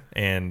popular.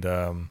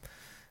 And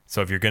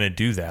so if you're going to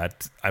do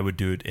that, I would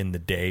do it in the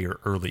day or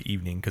early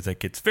evening because it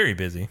gets very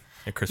busy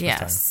at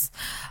Christmas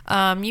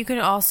time. You can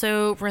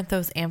also rent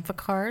those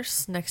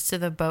amphicars next to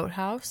the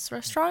Boathouse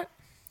restaurant.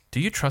 Do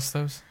you trust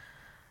those?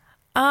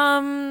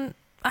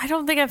 I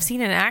don't think I've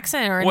seen an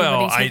accident or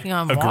anybody taking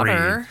on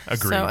water.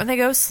 Agreed. So, and they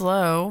go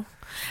slow.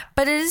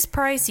 But it is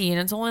pricey, and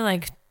it's only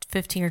like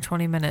 15 or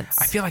 20 minutes.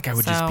 I feel like I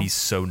would just be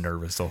so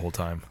nervous the whole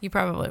time. You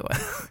probably would.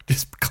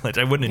 Just clench.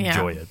 I wouldn't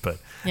enjoy it, but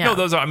no,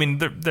 those are. I mean,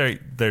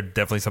 they're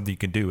definitely something you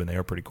can do, and they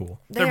are pretty cool.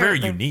 They're very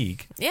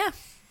unique. Yeah.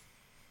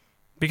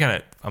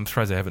 I'm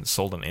surprised they haven't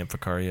sold an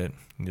amphicar yet.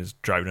 You just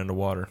drive it into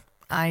water.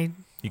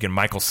 You can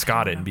Michael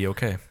Scott it and be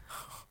okay.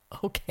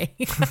 Okay.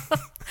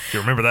 You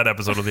remember that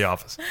episode of The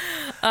Office?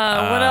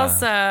 What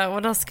else?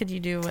 What else could you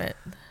do with?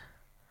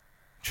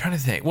 Trying to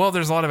think. Well,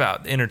 there's a lot of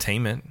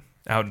entertainment,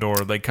 outdoor,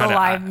 like kind of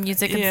live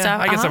music and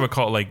stuff. I guess I would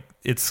call it like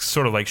it's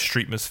sort of like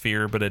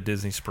Streetmosphere, but at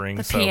Disney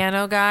Springs. The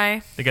piano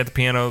guy. They got the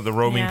piano, the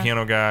roving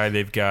piano guy.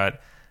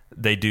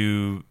 They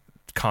do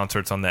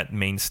concerts on that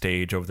main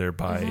stage over there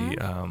by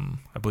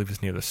I believe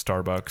it's near the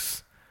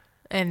Starbucks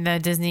and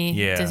Disney.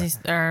 Yeah,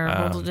 Disney or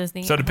Walt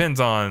Disney. So it depends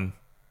on.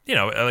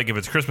 Like if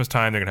it's Christmas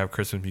time, they're gonna have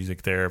Christmas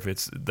music there.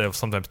 They'll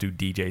sometimes do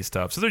DJ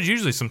stuff. So there's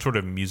usually some sort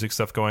of music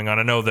stuff going on.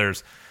 I know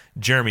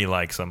Jeremy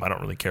likes them. I don't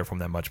really care for them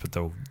that much, but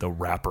the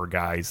rapper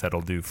guys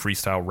that'll do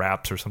freestyle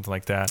raps or something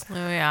like that. Oh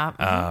yeah.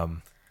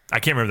 I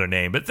can't remember their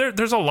name, but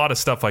there's a lot of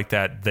stuff like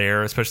that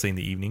there, especially in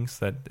the evenings.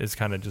 That is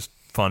kind of just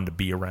fun to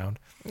be around.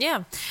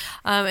 Yeah.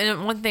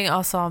 And one thing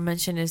also I'll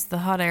mention is the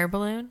hot air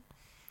balloon.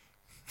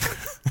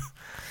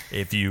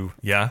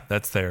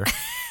 That's there.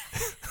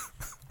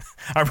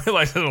 I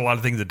realize there's a lot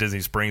of things at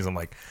Disney Springs. I'm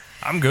like,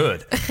 I'm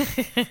good.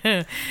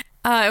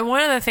 And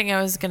one other thing I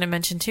was going to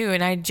mention too,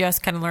 and I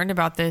just kind of learned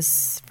about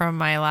this from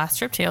my last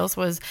Trip Tales,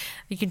 was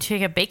you can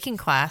take a baking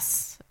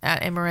class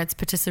at Emirates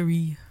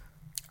Patisserie.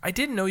 I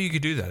didn't know you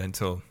could do that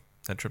until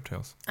that Trip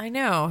Tales. I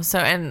know. So,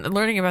 and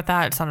learning about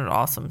that, it sounded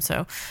awesome.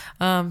 So,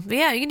 but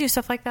yeah, you can do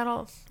stuff like that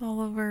all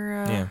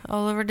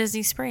over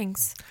Disney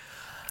Springs.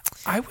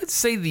 I would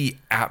say the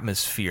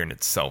atmosphere in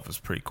itself is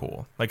pretty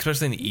cool. Like,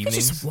 especially in the evenings.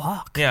 You just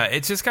walk. Yeah,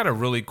 it's just got a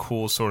really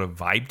cool sort of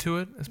vibe to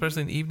it,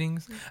 especially in the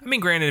evenings. I mean,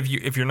 granted,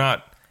 if you're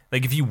not,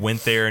 like, if you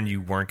went there and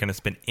you weren't going to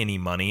spend any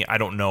money, I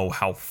don't know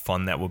how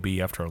fun that would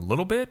be after a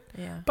little bit.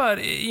 Yeah. But,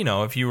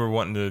 if you were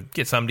wanting to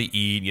get something to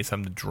eat, get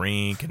something to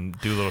drink, and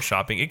do a little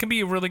shopping, it can be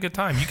a really good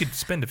time. You could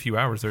spend a few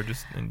hours there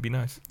and be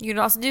nice. You could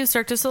also do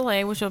Cirque du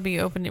Soleil, which will be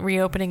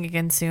reopening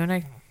again soon.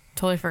 I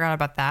totally forgot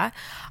about that.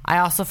 I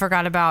also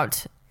forgot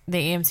about the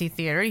AMC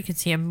Theater. You can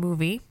see a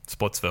movie.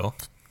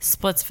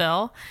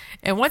 Splitsville.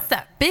 And what's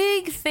that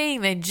big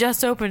thing they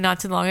just opened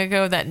not too long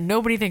ago that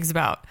nobody thinks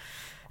about?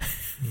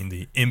 In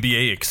the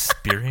NBA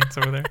experience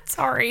over there?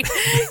 Sorry.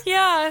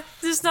 Yeah,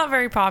 it's just not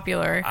very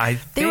popular.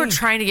 They were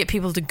trying to get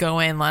people to go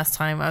in last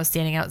time I was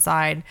standing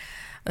outside.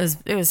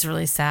 It was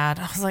really sad.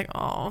 I was like,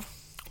 oh.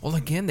 Well,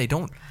 again, they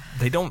don't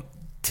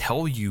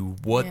tell you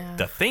what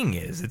the thing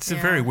is. It's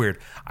very weird.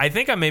 I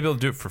think I may be able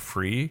to do it for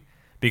free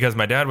because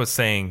my dad was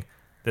saying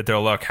that they'll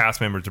allow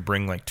cast members to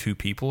bring like 2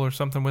 people or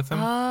something with them.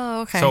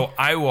 Oh, okay. So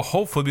I will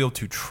hopefully be able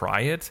to try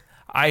it.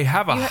 I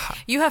have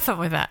you have fun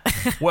with that.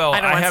 Well,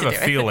 I have a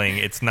feeling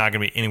it's not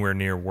going to be anywhere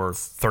near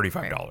worth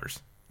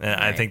 $35.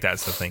 And I think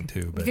that's the thing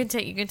too. But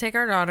you can take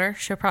our daughter.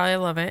 She'll probably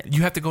love it.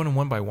 You have to go in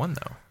one by one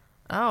though.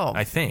 Oh,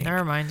 I think.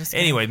 Never mind.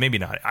 Anyway, maybe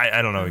not.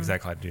 I don't know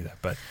exactly how to do that,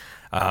 but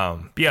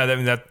yeah, I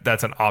mean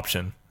that's an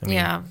option. I mean,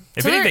 yeah.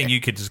 If anything,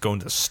 you could just go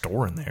into the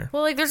store in there.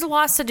 Well, like there's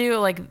lots to do,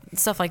 like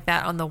stuff like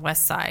that on the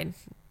west side.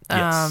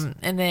 Yes.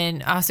 And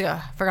then I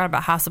also forgot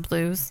about House of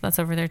Blues. That's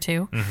over there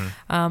too.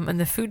 Mm-hmm. And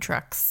the food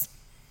trucks.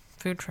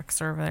 Food trucks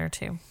are over there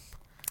too.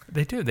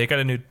 They do. They got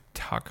a new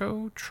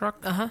taco truck.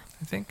 I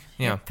think.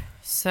 Yeah. Yep.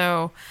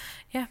 So,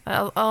 yeah,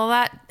 all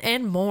that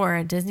and more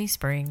at Disney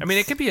Springs. I mean,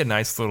 it could be a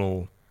nice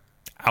little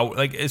out,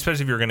 like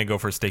especially if you're going to go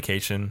for a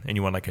staycation and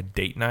you want like a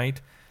date night.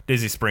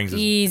 Disney Springs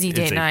is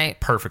a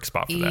perfect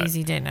spot for that.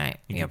 Easy date night.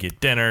 You can get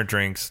dinner,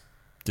 drinks,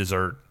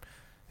 dessert.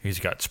 You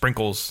got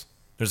sprinkles.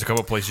 There's a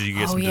couple of places you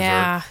can get some dessert.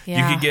 Yeah. You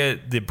can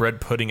get the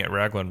bread pudding at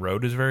Raglan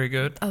Road is very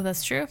good. Oh,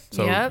 that's true.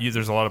 So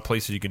there's a lot of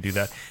places you can do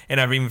that. And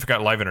I've even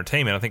forgot live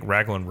entertainment. I think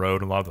Raglan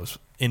Road and a lot of those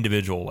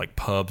individual like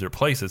pubs or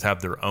places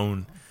have their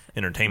own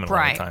entertainment a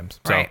lot of times.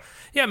 So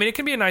yeah, I mean it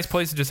can be a nice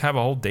place to just have a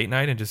whole date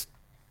night and just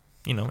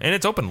and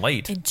it's open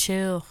late. And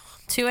chill.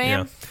 2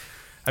 a.m.?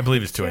 I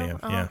believe it's 2 a.m.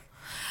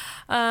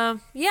 Yeah.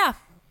 Yeah.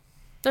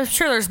 I'm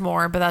sure there's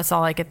more, but that's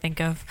all I could think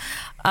of.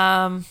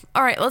 All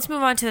right, let's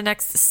move on to the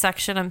next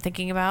section I'm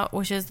thinking about,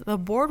 which is the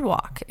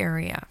boardwalk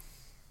area.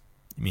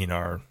 You mean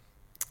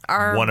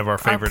one of our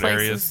favorite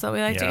areas that we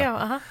like to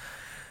go?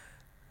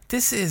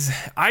 This is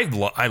I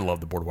love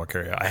the boardwalk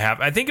area.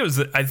 I think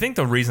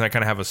the reason I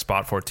kind of have a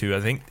spot for it too.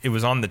 I think it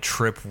was on the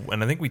trip,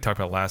 and I think we talked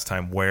about last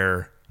time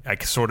where I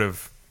sort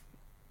of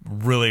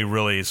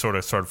really sort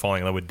of started falling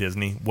in love with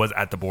Disney was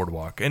at the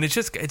boardwalk, and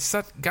it's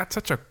got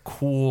such a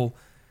cool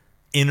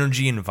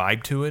energy and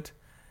vibe to it.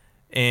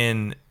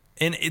 And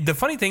the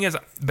funny thing is,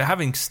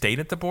 having stayed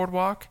at the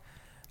boardwalk,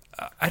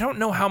 I don't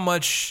know how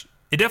much.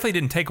 It definitely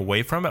didn't take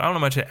away from it. I don't know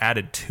how much it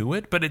added to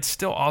it, but it's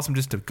still awesome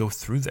just to go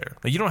through there.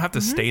 Like, you don't have to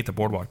stay at the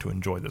boardwalk to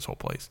enjoy this whole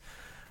place.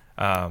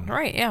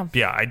 Right, yeah.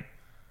 Yeah, I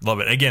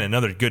love it. Again,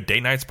 another good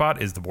date night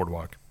spot is the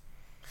boardwalk.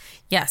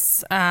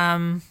 Yes.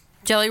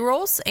 Jelly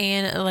Rolls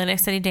and Atlantic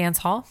City Dance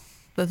Hall.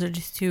 Those are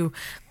just two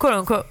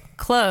quote-unquote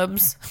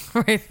clubs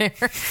right there.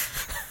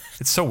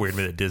 It's so weird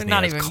that Disney They're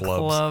not has even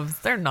clubs.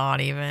 They're not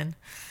even.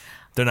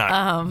 They're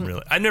not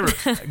really.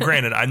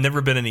 Granted, I've never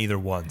been in either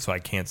one, so I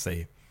can't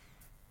say.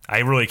 I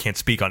really can't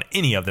speak on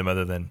any of them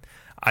other than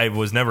I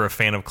was never a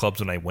fan of clubs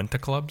when I went to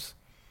clubs.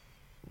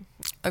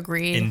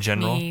 Agreed. In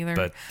general. Me either.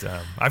 But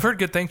I've heard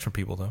good things from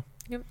people, though.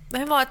 Yep. They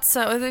have lots.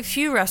 A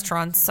few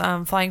restaurants.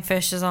 Flying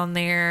Fish is on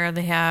there.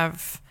 They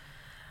have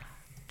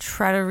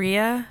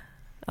Trattoria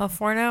El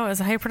Forno. Is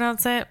that how you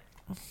pronounce it?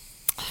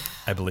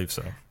 I believe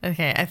so.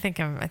 Okay, I think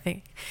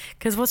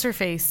because what's her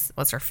face?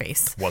 What's her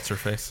face?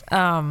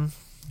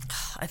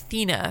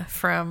 Athena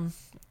from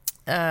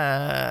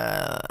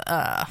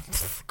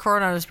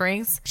Coronado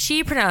Springs.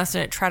 She pronounced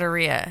it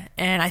Trattoria,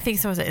 and I think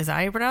someone said, "Is that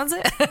how you pronounce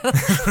it?"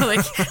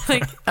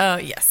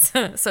 Yes.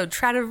 So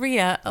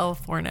Trattoria El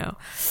Forno.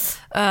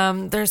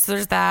 There's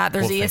that.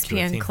 There's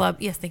ESPN Club.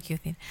 Yes, thank you,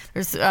 Athena.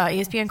 There's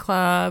ESPN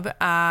Club.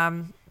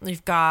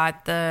 We've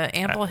got the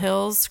Ample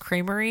Hills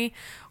Creamery,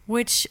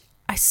 which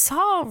I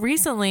saw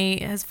recently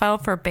has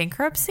filed for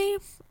bankruptcy.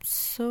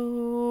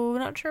 So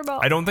not sure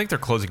about. I don't think they're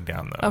closing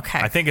down though. Okay.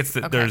 I think it's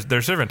there's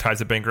different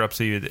types of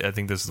bankruptcy. I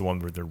think this is the one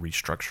where they're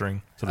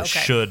restructuring, so they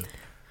should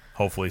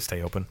hopefully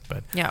stay open.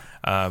 But yeah,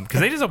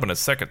 because they just opened a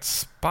second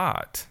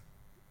spot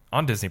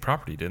on Disney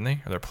property, didn't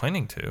they? Or they're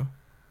planning to.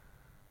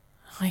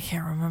 I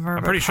can't remember.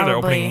 I'm pretty sure they're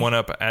opening one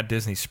up at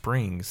Disney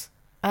Springs.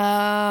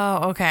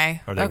 Oh, okay.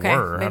 Or they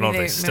were. Maybe I don't know if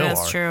they still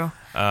that's are.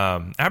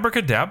 True.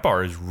 Abracadab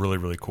Bar is really,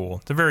 really cool.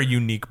 It's a very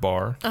unique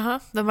bar.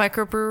 The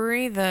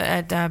microbrewery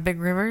at Big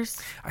Rivers.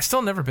 I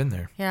still never been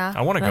there. Yeah.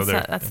 I want to go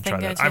there and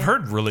try that. I've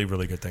heard really,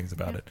 really good things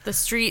about it. The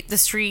street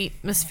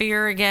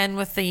atmosphere again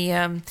with the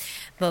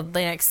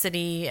Atlantic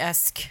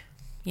City-esque,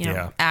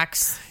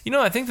 acts.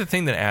 I think the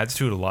thing that adds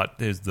to it a lot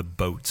is the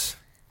boats.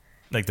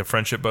 Like the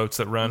friendship boats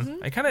that run.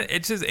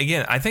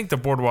 I think the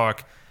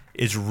boardwalk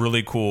is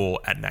really cool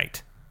at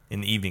night. In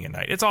the evening at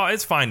night.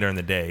 It's fine during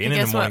the day. And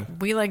in the morning. What?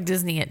 We like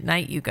Disney at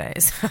night, you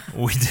guys.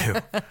 We do.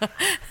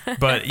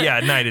 But yeah,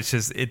 at night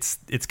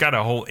it's got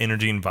a whole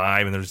energy and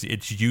vibe, and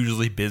it's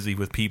usually busy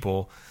with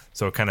people.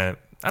 So it kind of,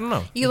 I don't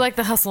know. You like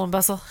the hustle and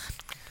bustle?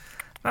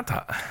 I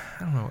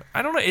don't know.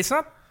 It's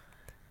not,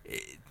 I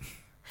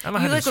don't know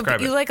how to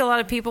describe it. You like a lot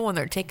of people when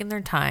they're taking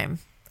their time.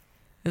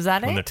 Is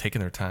that when they're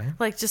taking their time?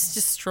 Like just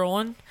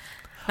strolling?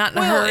 Not in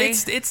a hurry?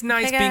 It's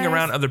nice being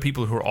around other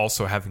people who are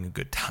also having a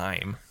good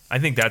time. I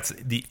think that's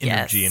the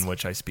energy in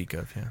which I speak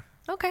of, yeah.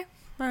 Okay,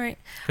 all right.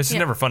 It's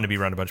never fun to be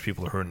around a bunch of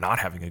people who are not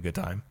having a good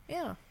time.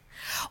 Yeah.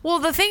 Well,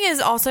 the thing is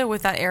also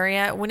with that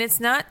area, when it's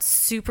not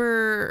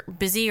super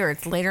busy or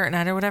it's later at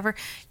night or whatever,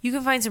 you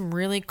can find some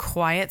really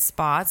quiet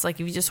spots.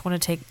 Like if you just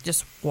want to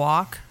just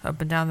walk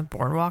up and down the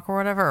boardwalk or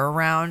whatever, or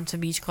around to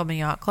Beach Club and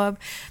Yacht Club,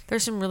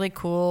 there's some really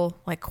cool,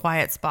 like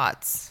quiet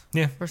spots.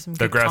 Yeah.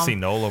 The grassy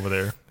knoll over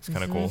there is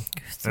kind of cool.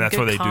 And that's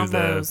where they do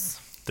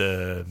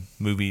the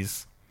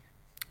movies.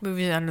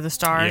 Movies Under the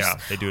Stars. Yeah,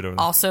 they do it over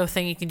there. Also a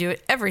thing you can do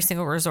at every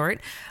single resort.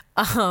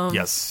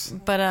 Yes.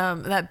 But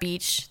the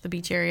beach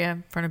area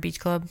in front of Beach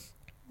Club,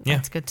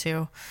 that's good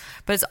too.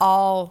 But it's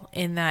all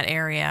in that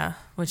area,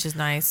 which is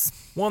nice.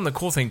 Well, and the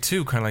cool thing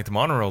too, kind of like the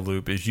monorail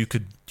loop, is you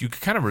could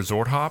kind of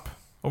resort hop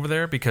over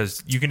there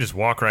because you can just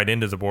walk right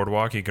into the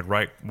boardwalk. You could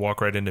walk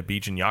right into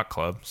Beach and Yacht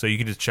Club, so you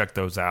can just check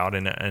those out.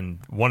 And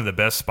one of the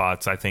best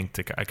spots I think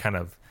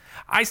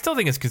I still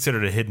think it's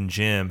considered a hidden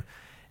gem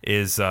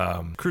is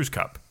Cruise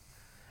Cup.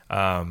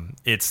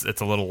 It's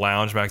a little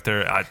lounge back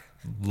there. I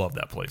love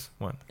that place.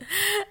 What?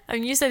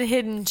 And you said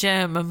hidden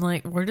gem. I'm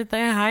like, where did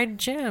they hide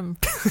Jim?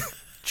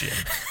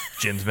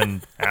 Jim's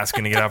been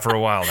asking to get out for a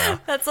while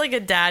now. That's like a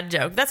dad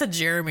joke. That's a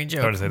Jeremy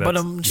joke. Hard to say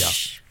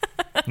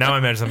that. Now I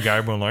imagine some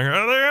guy going like,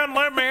 "Oh, they hadn't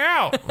let me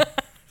out."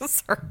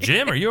 Sorry.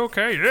 Jim, are you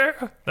okay?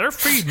 Yeah, they're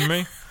feeding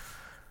me.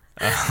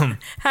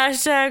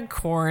 Hashtag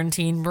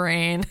quarantine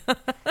brain.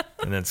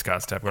 And then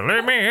Scott Stapp goes,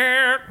 "Let me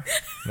hear it."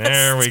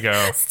 There we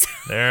go.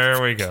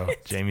 There we go.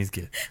 Jamie's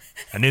good.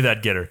 I knew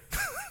that'd get her.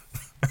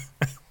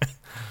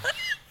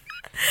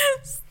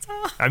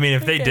 Stop. I mean,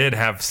 if they did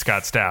have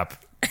Scott Stapp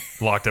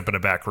locked up in a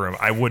back room,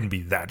 I wouldn't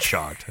be that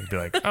shocked. I'd be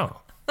like,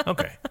 oh,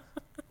 okay.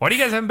 Why do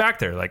you guys have him back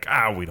there? Like,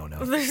 we don't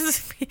know.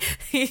 There's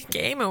a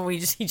game and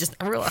he just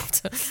never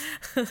left.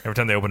 Every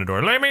time they open the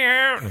door, let me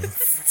out.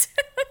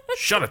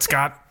 Shut it,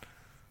 Scott.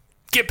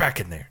 Get back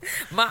in there.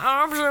 My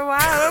arms are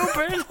wide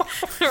open.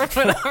 Or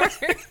whatever.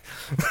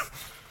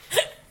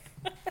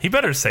 He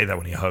better say that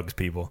when he hugs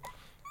people.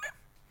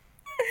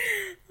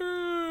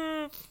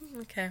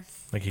 Okay.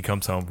 Like he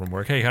comes home from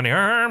work. Hey, honey,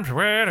 arms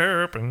wide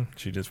open.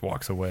 She just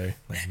walks away.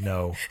 Like,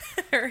 no.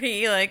 Or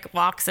he like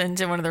walks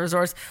into one of the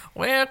resorts.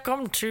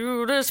 Welcome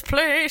to this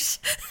place.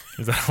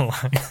 Is that a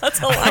line?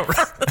 That's a line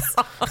from the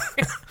song.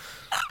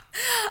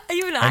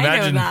 Even I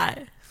know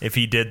that. If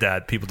he did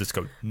that, people just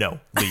go, no,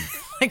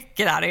 leave. Like,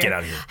 get out of here. Get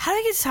out of here. How did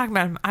I get to talking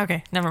about him?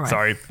 Okay, never mind.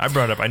 Sorry, I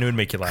brought it up. I knew it'd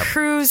make you laugh.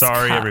 Cruise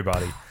Sorry, Cup.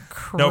 everybody.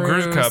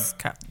 Cruise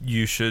Cup.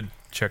 You should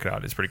check it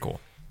out. It's pretty cool.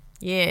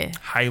 Yeah.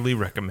 Highly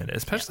recommend it.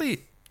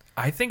 Especially,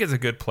 I think it's a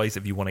good place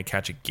if you want to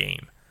catch a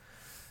game.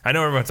 I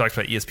know everyone talks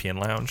about ESPN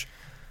Lounge,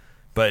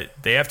 but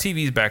they have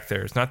TVs back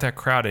there. It's not that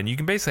crowded. And you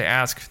can basically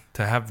ask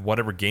to have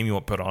whatever game you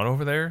want put on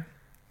over there.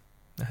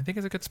 I think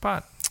it's a good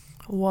spot.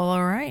 Well,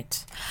 all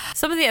right.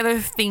 Some of the other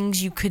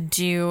things you could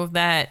do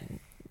that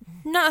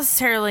not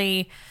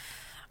necessarily,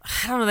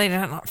 I don't know, they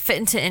don't fit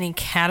into any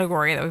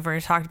category that we've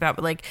already talked about,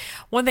 but like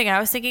one thing I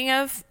was thinking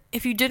of,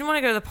 if you didn't want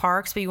to go to the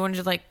parks, but you wanted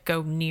to like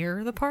go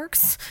near the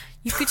parks,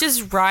 you could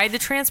just ride the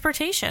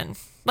transportation.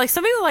 Like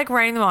some people like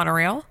riding the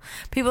monorail.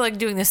 People like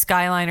doing the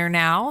Skyliner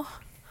now.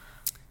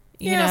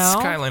 You know?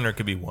 Skyliner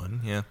could be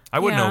one. Yeah. I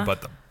wouldn't know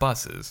about the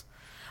buses.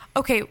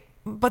 Okay,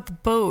 but the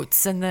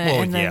boats and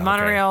the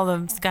monorail, the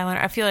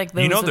Skyliner, I feel like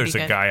those would there's be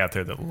a good. guy out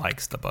there that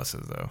likes the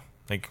buses though.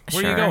 Like, where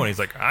are Sure. you going? He's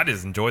like, I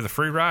just enjoy the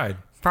free ride.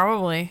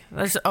 Probably.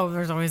 There's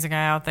always a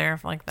guy out there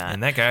like that.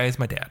 And that guy is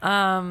my dad.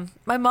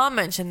 My mom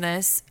mentioned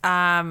this.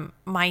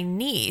 My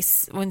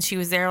niece, when she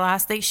was there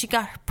last night, she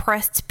got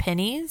pressed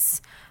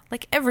pennies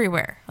like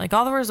everywhere. Like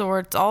all the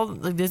resorts, all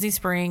the Disney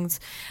Springs,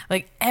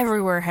 like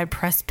everywhere had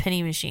pressed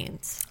penny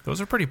machines.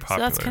 Those are pretty popular.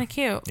 So that's kind of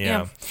cute.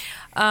 Yeah.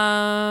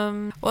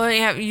 Well,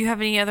 you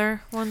have any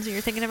other ones that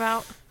you're thinking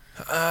about?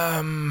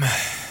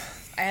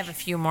 I have a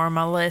few more on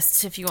my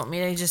list if you want me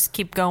to just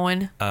keep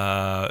going.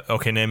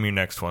 Okay, name your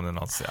next one and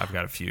I'll say I've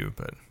got a few,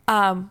 but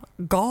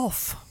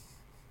Golf.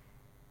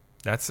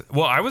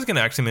 I was going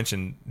to actually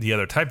mention the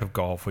other type of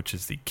golf, which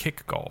is the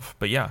kick golf.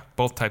 But yeah,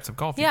 both types of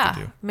golf you could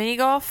do. Mini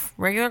golf,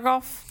 regular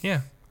golf.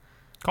 Yeah.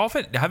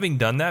 Having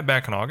done that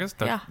back in August,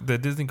 the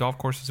Disney golf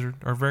courses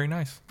are very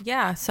nice.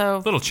 Yeah, so a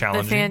little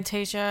challenging. The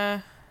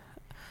Fantasia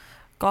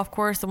golf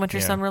course, the Winter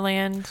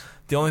Summerland.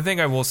 The only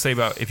thing I will say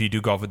about if you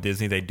do golf with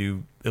Disney, they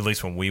do, at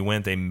least when we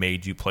went, they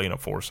made you play in a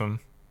foursome.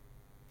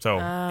 So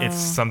it's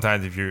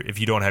sometimes if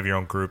you don't have your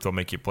own group, they'll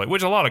make you play,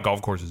 which a lot of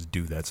golf courses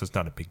do that, so it's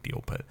not a big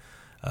deal. But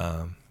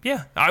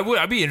yeah,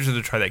 I'd be interested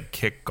to try that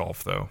kick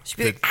golf though. She'd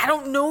be like, I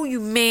don't know you,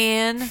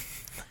 man.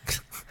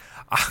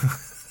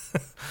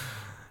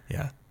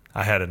 Yeah.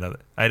 I had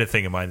a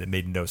thing in mind that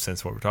made no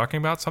sense what we're talking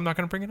about, so I'm not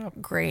going to bring it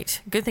up.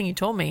 Great. Good thing you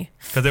told me.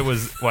 Because it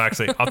was, well,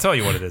 actually, I'll tell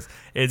you what it is.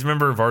 It's,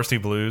 remember Varsity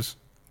Blues?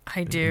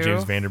 I do.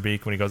 James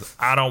Vanderbeek, when he goes,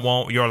 I don't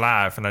want your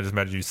life. And I just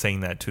imagine you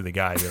saying that to the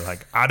guy. You're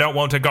like, I don't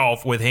want to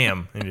golf with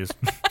him. And you just.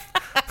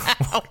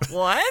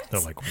 What? They're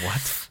like,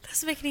 what?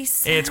 Doesn't make any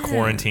sense. It's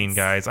quarantine,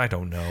 guys. I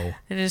don't know.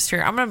 It is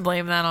true. I'm going to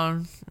blame that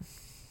on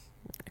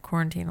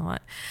quarantine a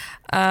lot.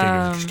 Give you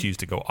an excuse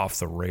to go off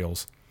the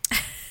rails.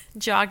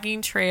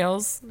 Jogging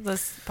trails,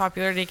 this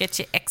popular to get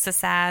you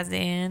exercise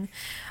in.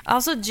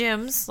 Also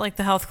gyms, like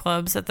the health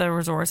clubs at the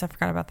resorts. I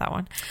forgot about that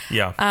one.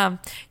 Yeah.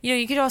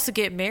 You could also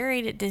get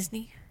married at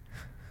Disney.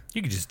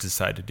 You could just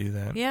decide to do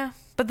that. Yeah.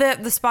 But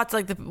the spots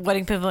like the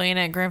wedding pavilion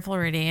at Grand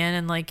Floridian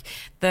and like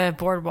the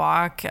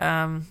boardwalk,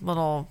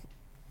 little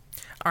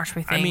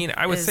archway thing. I mean,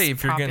 I would say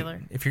if you're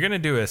gonna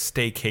do a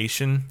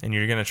staycation and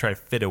you're gonna try to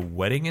fit a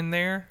wedding in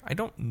there, I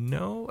don't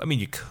know. I mean,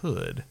 you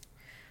could.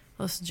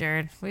 Listen,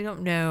 Jared, we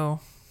don't know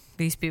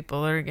these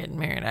people that are getting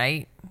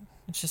married.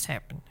 It's just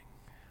happening.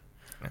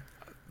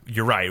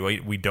 You're right.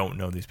 We don't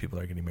know these people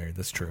that are getting married.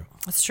 That's true.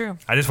 That's true.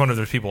 I just wonder if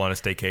there's people on a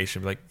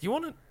staycation like, you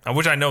want to?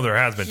 Which I know there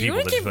has been people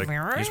that just like,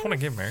 you just want to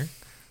get married.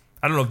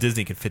 I don't know if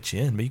Disney could fit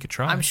you in, but you could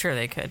try. I'm sure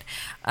they could.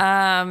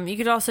 You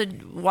could also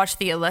watch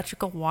the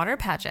electrical water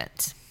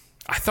pageant.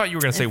 I thought you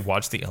were going to say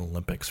watch the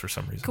Olympics for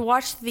some reason. You could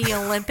watch the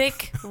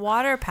Olympic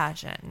water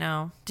pageant.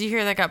 No. Did you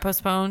hear that got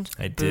postponed?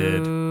 I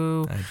did.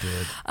 Boo.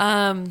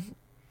 I did.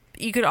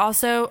 You could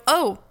also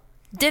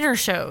dinner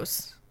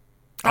shows.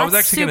 I was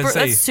actually going to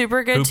say that's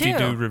super good too.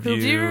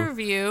 Hoop-de-doo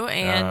Review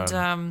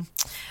and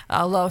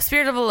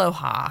Spirit of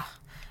Aloha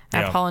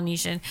at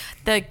Polynesian.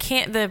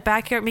 The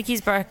backyard Mickey's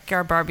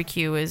Backyard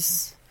Barbecue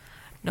is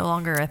no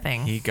longer a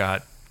thing. He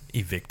got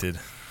evicted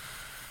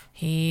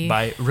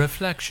by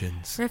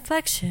Reflections.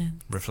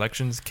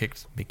 Reflections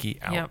kicked Mickey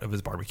out of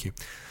his barbecue.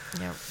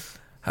 Yep.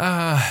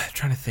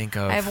 Trying to think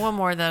of. I have one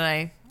more that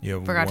I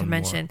forgot to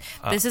mention.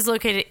 This is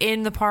located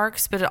in the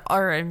parks,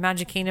 or in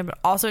Magic Kingdom, but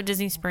also at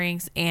Disney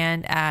Springs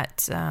and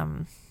at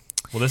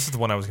well, this is the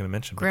one I was going to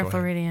mention. Grand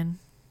Floridian.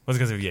 I was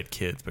going to say if you had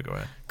kids, but go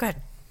ahead. Go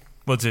ahead.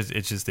 Well,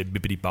 it's just a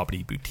Bibbidi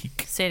Bobbidi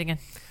Boutique. Say it again.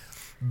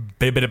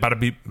 Bibbidi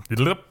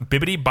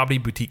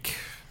Bobbidi Boutique.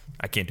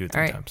 I can't do it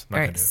three times. I'm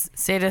not gonna do it.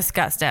 Say it as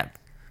Scott Stepp.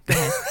 Go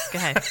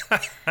ahead.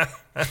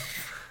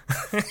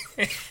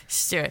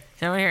 Just do it.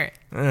 I don't want to hear it.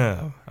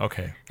 Oh,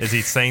 okay. Is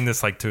he saying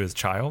this like to his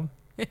child?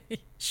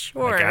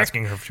 Sure. Like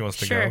asking her if she wants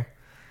to go?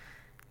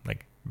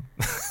 Like,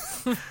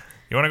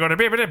 you want to go to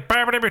Bibbidi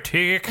Bobbidi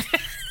Boutique?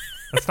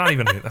 That's not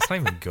even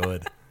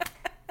good.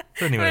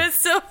 Doesn't even, But it's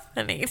so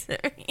funny to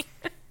me.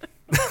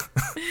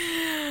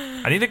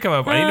 I need to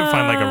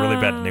find like a really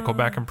bad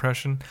Nickelback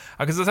impression.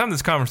 Because I was having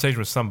this conversation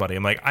with somebody.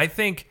 I'm like, I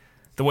think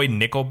the way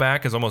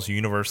Nickelback is almost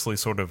universally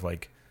sort of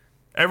like,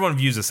 everyone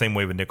views the same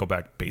way with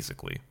Nickelback,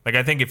 basically. Like,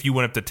 I think if you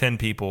went up to 10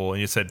 people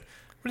and you said,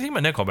 what do you think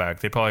about Nickelback?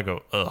 They'd probably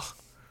go, ugh.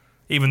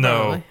 Even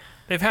though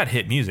they've had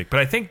hit music.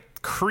 But I think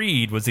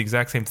Creed was the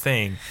exact same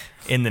thing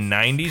in the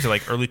 90s or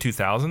like early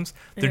 2000s.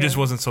 There just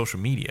wasn't social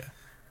media.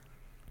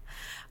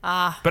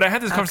 But I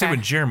had this conversation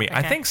with Jeremy.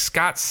 I think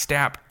Scott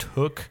Stapp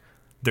took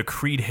the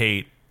Creed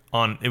hate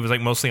on, it was like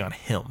mostly on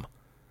him.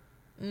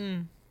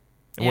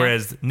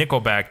 Whereas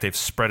Nickelback, they've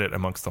spread it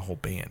amongst the whole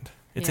band.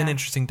 It's an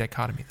interesting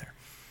dichotomy there.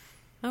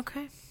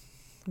 Okay.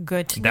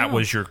 Good to know. That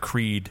was your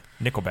Creed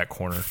Nickelback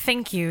corner.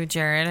 Thank you,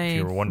 Jared.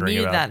 You were wondering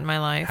need about that in my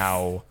life.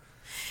 How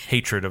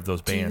hatred of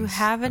those bands. Do you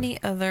have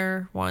any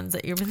other ones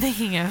that you've been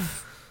thinking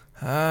of?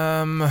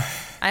 I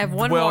have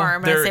one more.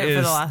 I'm going to save it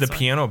for the last the one.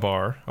 piano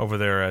bar over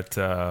there at,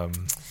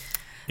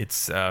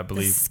 it's, I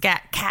believe. The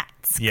Scat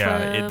Cats Club.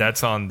 Yeah,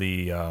 that's on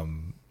the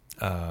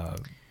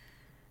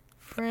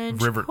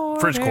French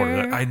French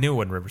Quarter. I knew it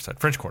wasn't Riverside.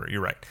 French Quarter,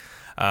 you're right.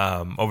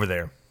 Over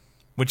there.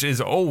 Which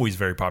is always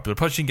very popular.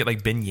 Plus, you can get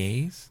like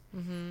beignets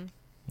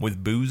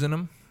with booze in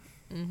them.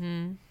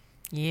 Mm-hmm.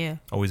 Yeah.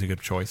 Always a good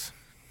choice.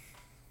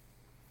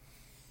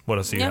 What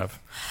else do you have?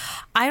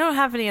 I don't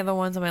have any other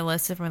ones on my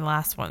list. If my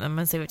last one, I'm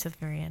going to save it to the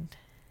very end.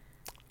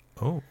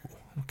 Oh,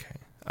 okay.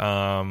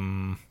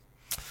 Trying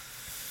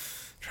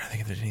to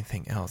think if there's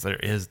anything else.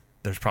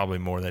 There's probably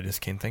more that I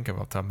just can't think of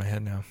off the top of my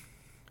head now.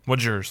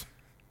 What's yours?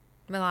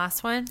 My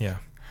last one? Yeah.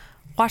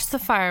 Watch the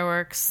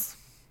fireworks.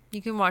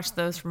 You can watch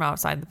those from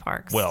outside the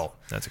parks. Well,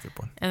 that's a good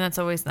one. And that's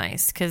always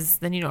nice because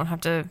then you don't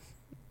have to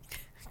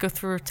go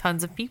through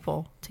tons of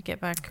people to get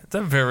back. That's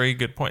a very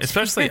good point.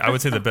 Especially, I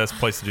would say the best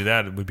place to do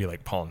that would be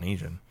like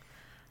Polynesian.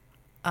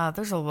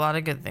 There's a lot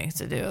of good things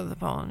to do at the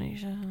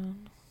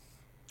Polynesian.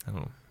 I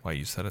don't know why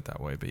you said it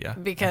that way, but yeah.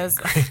 Because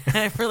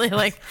I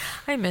really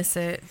I miss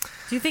it.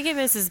 Do you think it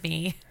misses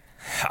me?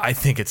 I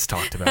think it's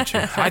talked about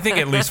you. I think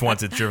at least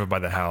once it's driven by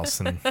the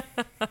house and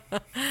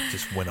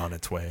just went on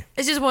its way.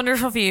 It's just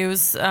wonderful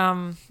views.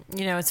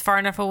 It's far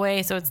enough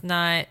away so it's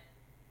not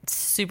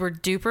super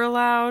duper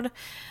loud,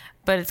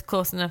 but it's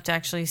close enough to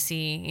actually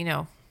see,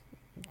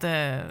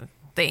 the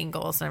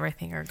angles and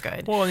everything are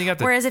good. Well, you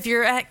got whereas if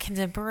you're at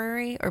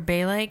Contemporary or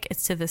Bay Lake,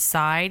 it's to the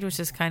side, which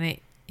is kind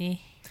of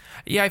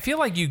Yeah, I feel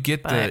like you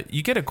get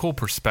a cool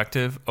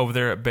perspective over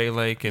there at Bay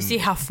Lake and see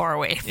how far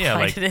away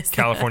like it is.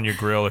 California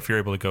Grill. If you're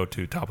able to go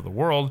to Top of the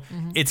World,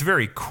 it's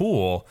very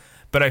cool.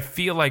 But I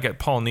feel like at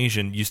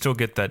Polynesian, you still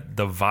get the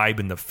vibe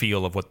and the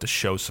feel of what the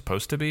show's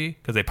supposed to be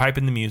because they pipe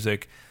in the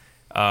music.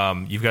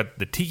 You've got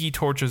the tiki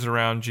torches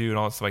around you and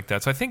all stuff like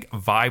that. So I think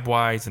vibe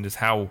wise and just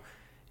how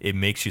it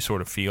makes you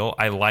sort of feel,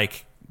 I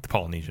like the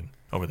Polynesian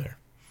over there.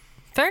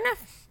 Fair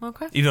enough.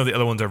 Okay. Even though the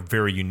other ones are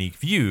very unique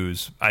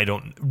views,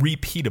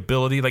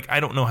 repeatability. Like I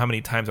don't know how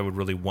many times I would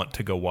really want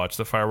to go watch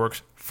the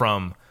fireworks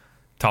from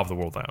Top of the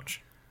World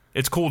Lounge.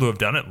 It's cool to have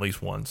done it at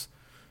least once,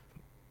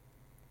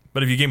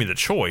 but if you gave me the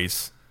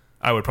choice,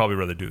 I would probably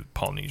rather do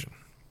Polynesian.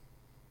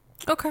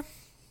 Okay.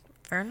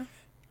 Fair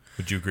enough.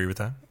 Would you agree with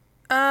that?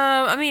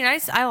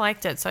 I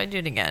liked it, so I'd do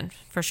it again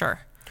for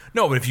sure.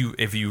 No, but if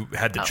you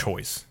had the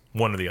choice,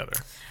 one or the other.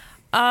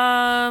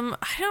 I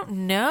don't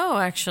know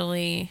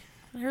actually.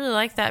 I really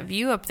like that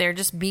view up there.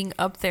 Just being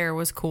up there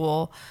was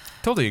cool.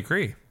 Totally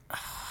agree.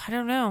 I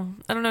don't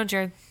know,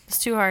 Jared. It's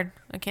too hard.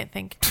 I can't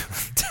think.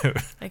 Dude,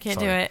 I can't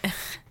do it.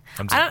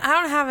 I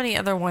don't have any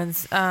other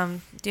ones.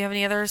 Do you have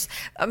any others?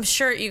 I'm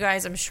sure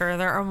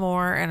there are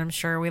more, and I'm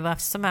sure we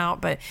left some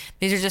out, but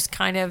these are just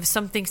kind of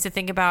some things to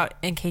think about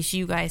in case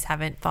you guys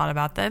haven't thought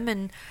about them,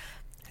 and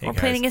we're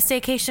planning a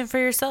staycation for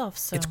yourself.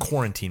 So. It's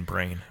quarantine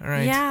brain, all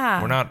right?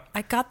 Yeah.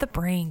 I got the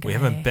brain guy. We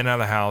haven't been out of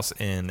the house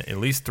in at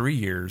least 3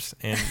 years,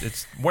 and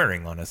it's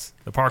wearing on us.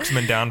 The park's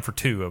been down for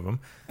 2 of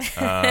them.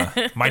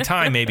 My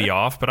time may be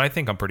off, but I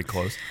think I'm pretty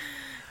close.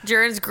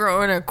 Jared's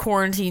growing a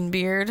quarantine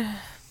beard.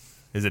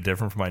 Is it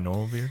different from my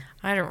normal beard?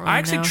 I don't really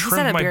know. He's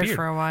had a beard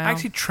for a while. I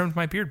actually trimmed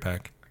my beard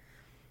back.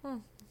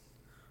 And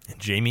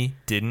Jamie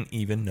didn't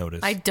even notice.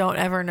 I don't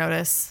ever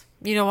notice.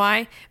 You know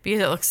why? Because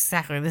it looks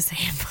exactly the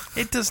same.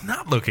 It does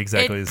not look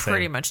exactly the same. It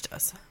pretty much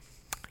does.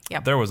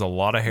 Yep. There was a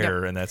lot of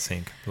hair in that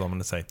sink, is what I'm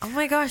going to say. Oh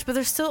my gosh, but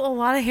there's still a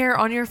lot of hair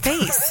on your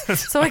face.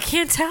 So I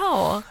can't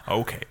tell.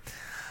 Okay.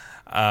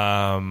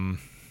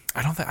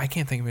 I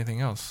can't think of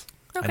anything else.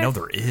 Okay. I know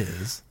there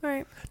is. All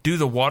right. Do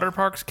the water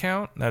parks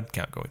count? That'd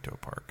count going to a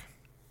park.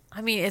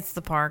 I mean, it's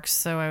the parks,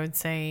 so I would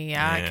say,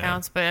 yeah, it Yeah.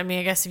 counts. But I mean,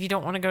 I guess if you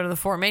don't want to go to the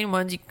four main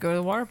ones, you can go to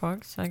the water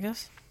parks, I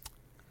guess.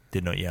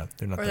 Didn't know. Yeah,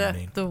 they're not Or the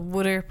main. the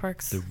water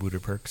parks. The Wooter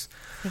Perks.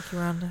 Thank you,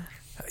 Rhonda.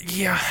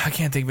 Yeah, I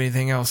can't think of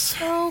anything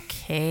else.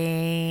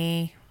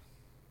 Okay.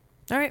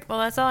 All right. Well,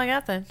 that's all I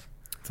got then.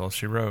 That's all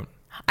she wrote.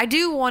 I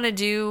do want to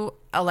do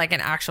like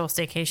an actual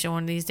staycation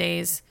one of these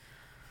days.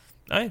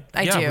 I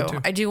do. me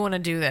too. I do want to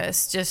do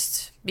this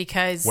just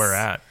because. Where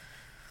at?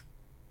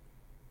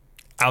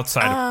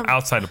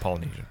 Outside of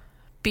Polynesian.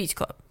 Beach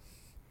Club.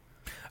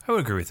 I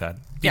would agree with that.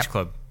 Beach Yep.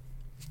 Club.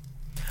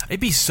 It'd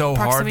be so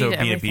hard Proximity though to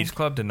being a everything. beach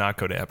club to not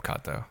go to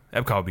Epcot though.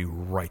 Epcot would be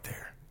right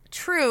there.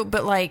 True,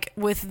 but like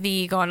with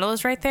the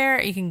gondolas right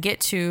there, you can get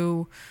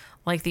to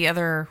like the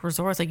other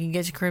resorts. Like you can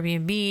get to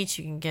Caribbean Beach,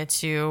 you can get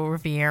to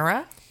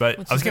Riviera. But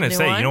which I was is the gonna new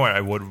say, one. you know what?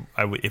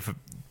 I would if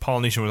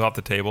Polynesian was off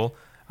the table,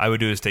 I would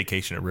do a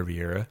staycation at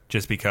Riviera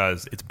just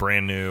because it's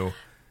brand new.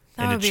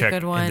 That would be a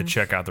good one. And to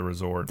check out the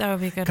resort. That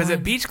would be a good Because one.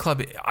 at Beach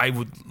Club, I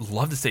would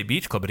love to stay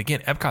Beach Club, but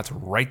again, Epcot's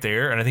right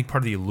there, and I think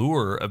part of the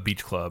allure of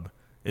Beach Club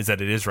is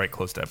that it is right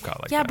close to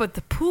Epcot. Like Yeah, that. but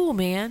the pool,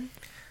 man.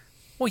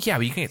 Well, yeah,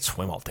 but you can't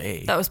swim all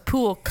day. That was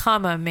pool,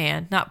 comma,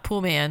 man. Not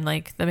pool man,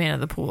 like the man of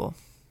the pool.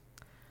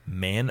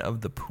 Man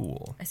of the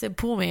pool. I said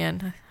pool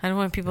man. I don't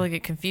want people to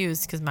get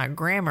confused because my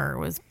grammar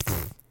was.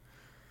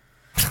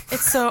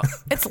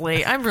 It's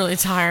late. I'm really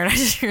tired. I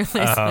just realized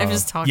I'm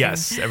just talking.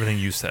 Yes, everything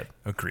you said.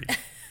 Agreed.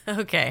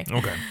 Okay.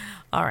 Okay.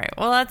 All right.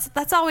 Well,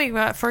 that's all we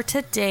got for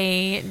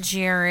today,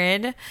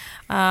 Jared.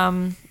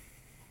 I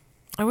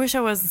wish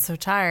I wasn't so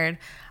tired.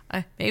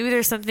 Maybe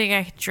there's something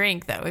I could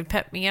drink that would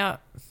pep me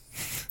up.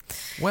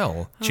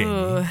 Well,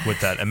 Jamie, with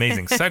that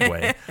amazing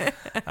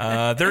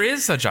segue, there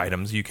is such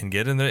items you can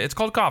get, and it's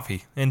called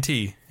coffee and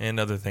tea and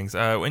other things.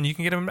 And you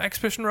can get them at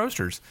Expedition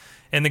Roasters.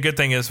 And the good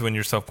thing is, when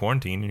you're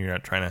self-quarantined and you're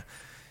not trying to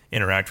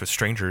interact with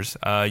strangers,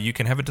 you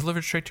can have it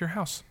delivered straight to your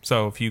house.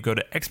 So if you go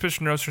to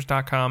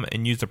expeditionroasters.com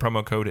and use the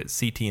promo code at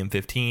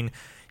CTM15,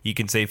 you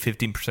can save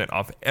 15%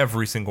 off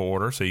every single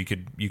order. So you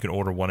can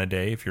order one a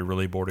day if you're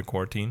really bored in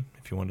quarantine,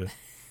 if you want to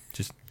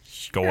just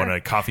go on a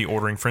coffee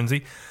ordering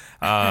frenzy.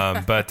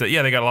 But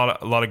yeah, they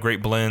got a lot of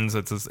great blends.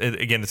 It's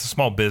a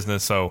small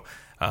business, so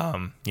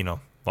a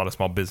lot of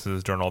small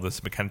businesses during all this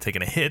have been kind of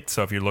taking a hit.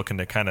 So if you're looking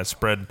to kind of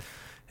spread,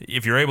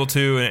 if you're able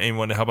to, and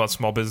want to help out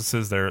small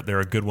businesses, they're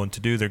a good one to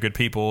do. They're good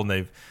people, and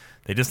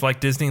they just like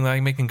Disney,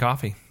 like making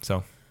coffee.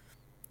 So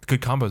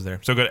good combos there.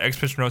 So go to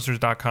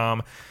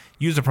expeditionroasters.com,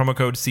 use the promo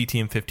code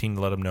CTM15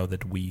 to let them know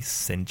that we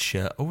sent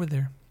you over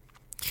there.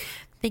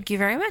 Thank you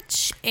very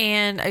much.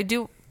 And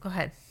go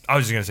ahead. I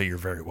was just going to say you're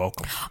very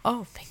welcome.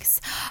 Oh, thanks.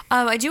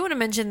 I do want to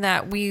mention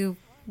that we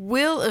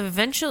will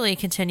eventually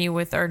continue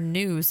with our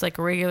news, like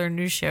regular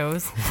news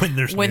shows. When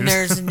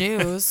there's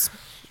news.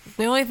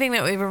 The only thing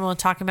that we've been really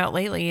talking about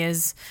lately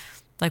is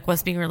like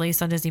what's being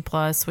released on Disney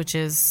Plus, which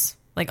is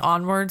like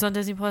Onwards on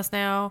Disney Plus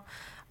now.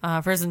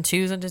 Frozen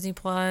 2's on Disney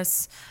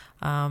Plus.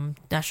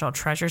 National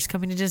Treasure's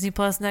coming to Disney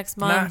Plus next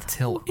month. Not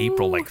till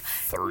April like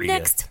 30th.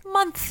 Next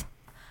month.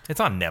 It's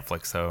on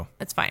Netflix, though.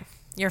 It's fine.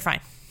 You're fine.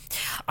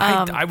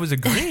 I was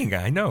agreeing.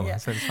 I know. I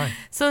said it's fine.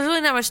 So there's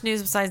really not much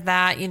news besides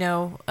that.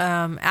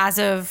 As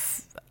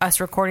of us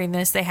recording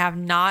this, they have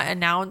not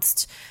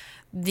announced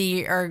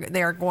they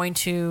are going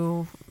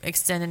to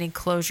extend any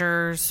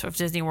closures of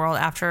Disney World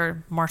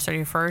after March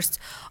 31st.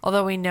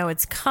 Although we know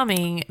it's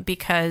coming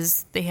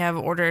because they have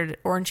ordered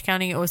Orange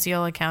County,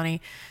 Osceola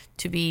County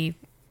to be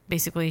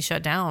basically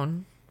shut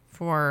down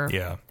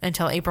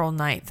until April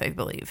 9th, I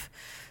believe.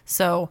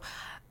 So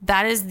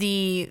that is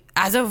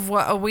as of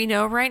what we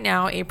know right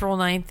now, April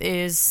 9th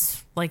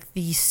is like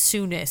the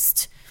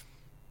soonest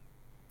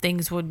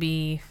things would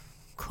be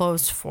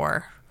closed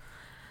for.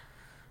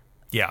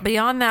 Yeah.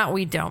 Beyond that,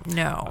 we don't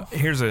know.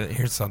 Here's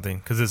something,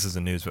 because this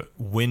isn't news, but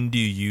when do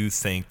you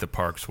think the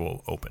parks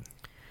will open?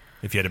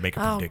 If you had to make a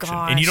prediction.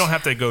 Gosh. And you don't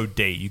have to go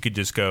date. You could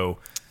just go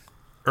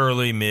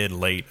early, mid,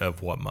 late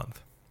of what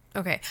month?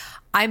 Okay.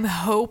 I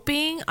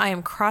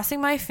am crossing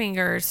my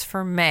fingers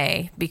for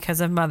May because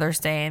of Mother's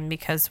Day and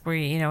because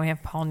we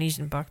have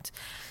Polynesian booked.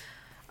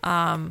 Do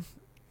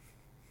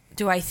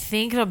I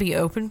think it'll be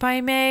open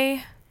by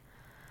May?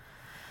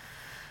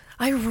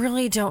 I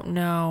really don't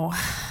know.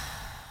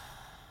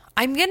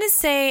 I'm gonna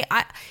say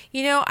I'm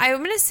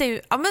gonna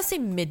say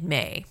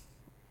mid-May.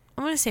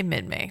 I'm gonna say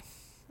mid-May.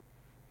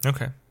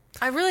 Okay.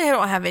 I really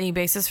don't have any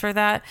basis for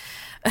that,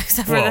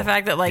 except for the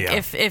fact that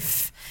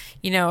if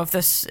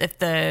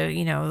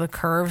the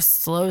curve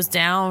slows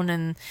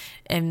down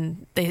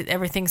and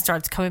everything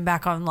starts coming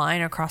back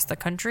online across the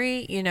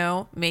country,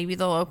 maybe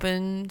they'll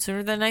open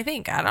sooner than I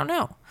think. I don't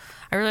know.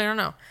 I really don't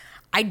know.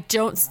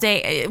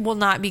 It will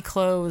not be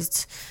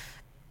closed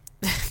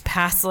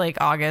past like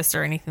August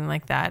or anything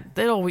like that.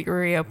 It'll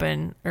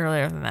reopen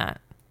earlier than that.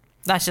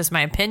 That's just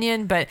my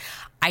opinion, but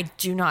I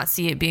do not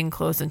see it being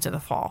closed into the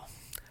fall.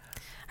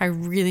 I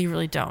really,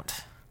 really don't.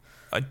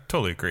 I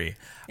totally agree.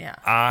 Yeah.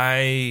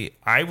 I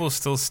will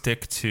still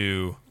stick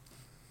to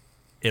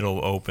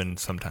it'll open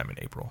sometime in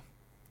April.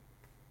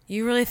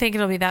 You really think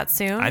it'll be that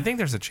soon? I think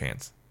there's a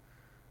chance.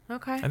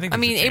 Okay. I think I there's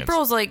mean, a chance.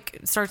 April's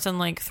starts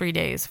in 3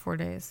 days, 4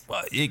 days.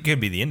 Well, it could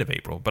be the end of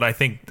April, but I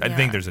think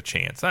there's a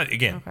chance.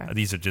 Again, Okay.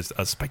 these are just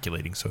us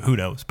speculating, so who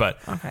knows? But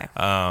Okay.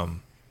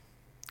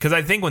 because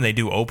I think when they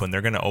do open,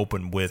 they're going to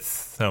open with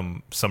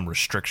some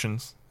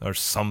restrictions or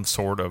some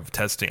sort of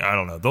testing. I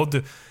don't know. They'll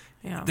do.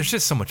 Yeah. There's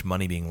just so much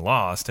money being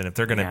lost, and if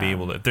they're going to be Yeah.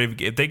 able to,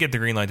 if they get the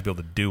green light to be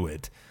able to do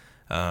it,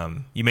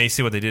 you may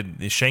see what they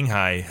did.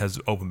 Shanghai has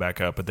opened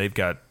back up, but they've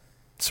got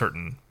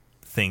certain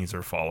things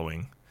they're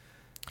following.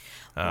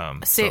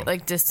 Say So-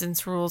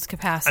 distance rules,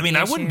 capacity. I mean,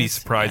 I wouldn't be issues.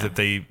 surprised Yeah. if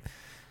they,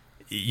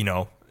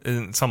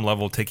 in some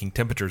level, taking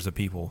temperatures of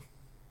people,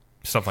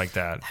 stuff like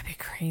that. That'd be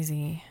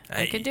crazy.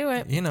 They could do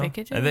it. They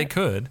could do they it.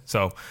 could.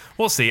 So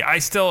we'll see.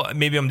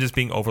 Maybe I'm just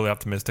being overly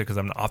optimistic because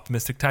I'm an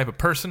optimistic type of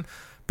person,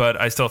 but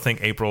I still think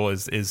April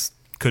is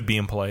could be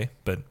in play.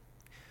 But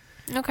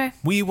Okay.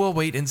 we will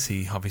wait and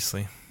see.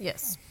 Obviously,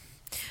 Yes.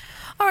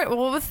 All right.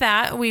 Well, with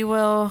that, we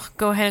will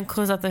go ahead and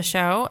close out the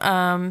show.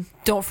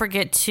 Don't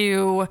forget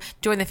to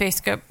join the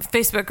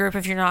Facebook group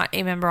if you're not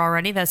a member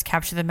already. That's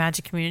Capture the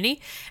Magic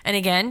Community. And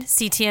again,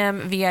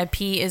 CTM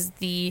VIP is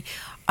the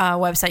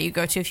website you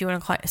go to if you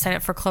want to sign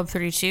up for Club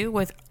 32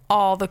 with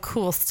all the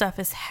cool stuff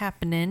is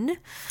happening.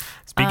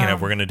 speaking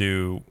of, we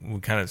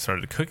kind of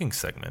started a cooking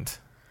segment.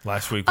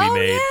 Last week we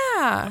made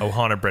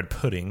Ohana bread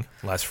pudding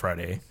last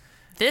Friday.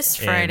 This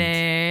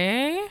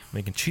Friday.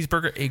 Making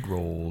cheeseburger egg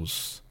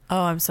rolls.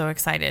 Oh, I'm so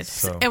excited.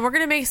 So- And we're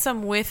going to make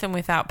some with and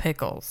without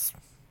pickles.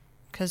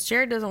 Because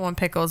Jared doesn't want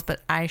pickles,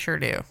 but I sure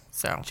do.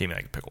 So, Jamie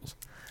likes pickles.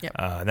 Yep.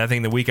 And I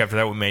think the week after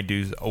that we may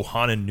do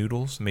Ohana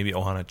noodles, maybe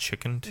Ohana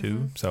chicken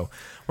too. So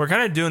we're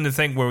kind of doing the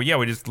thing where we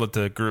just let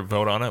the group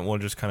vote on it. We'll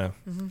just kind of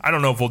I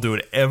don't know if we'll do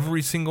it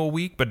every single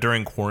week, but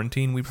during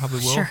quarantine we probably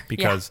will Sure,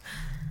 because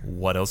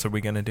what else are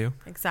we going to do?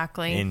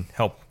 exactly. And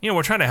help.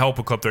 We're trying to help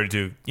with Club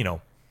 32.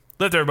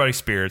 Lift everybody's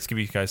spirits, give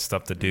you guys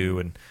stuff to do,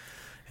 and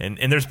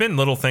there's been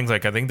little things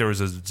like I think there was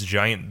a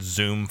giant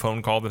Zoom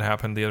phone call that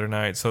happened the other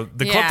night. So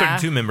the Club Yeah.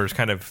 32 members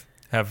kind of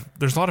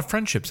there's a lot of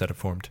friendships that have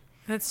formed.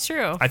 That's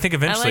true. I think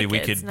eventually like we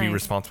it. could It's be nice.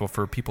 responsible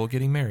for people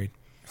getting married.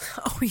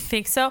 Oh, we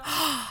think so?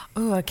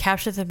 Ooh, a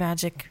Capture the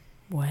Magic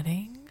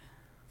wedding?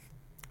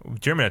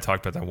 Jeremy and I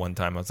talked about that one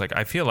time. I was like,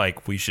 I feel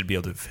like we should be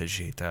able to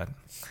officiate that.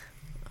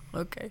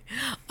 Okay.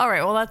 All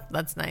right. Well,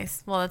 that's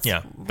nice. Well,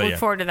 look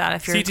forward to that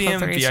if you're in Club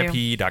 32.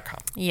 CTMVIP.com.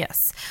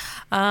 Yes.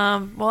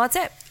 Well, that's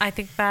it. I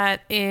think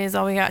that is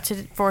all we got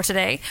for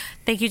today.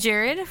 Thank you,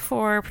 Jared,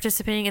 for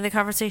participating in the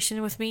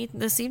conversation with me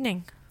this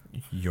evening.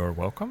 You're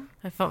welcome.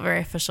 I felt very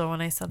official when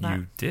I said that.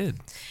 You did.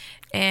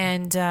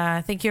 And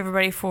thank you,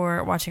 everybody,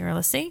 for watching or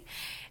listening.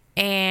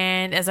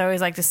 And as I always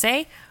like to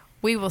say,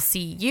 we will see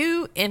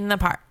you in the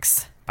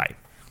parks. Bye.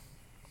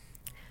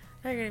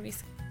 They're going to be...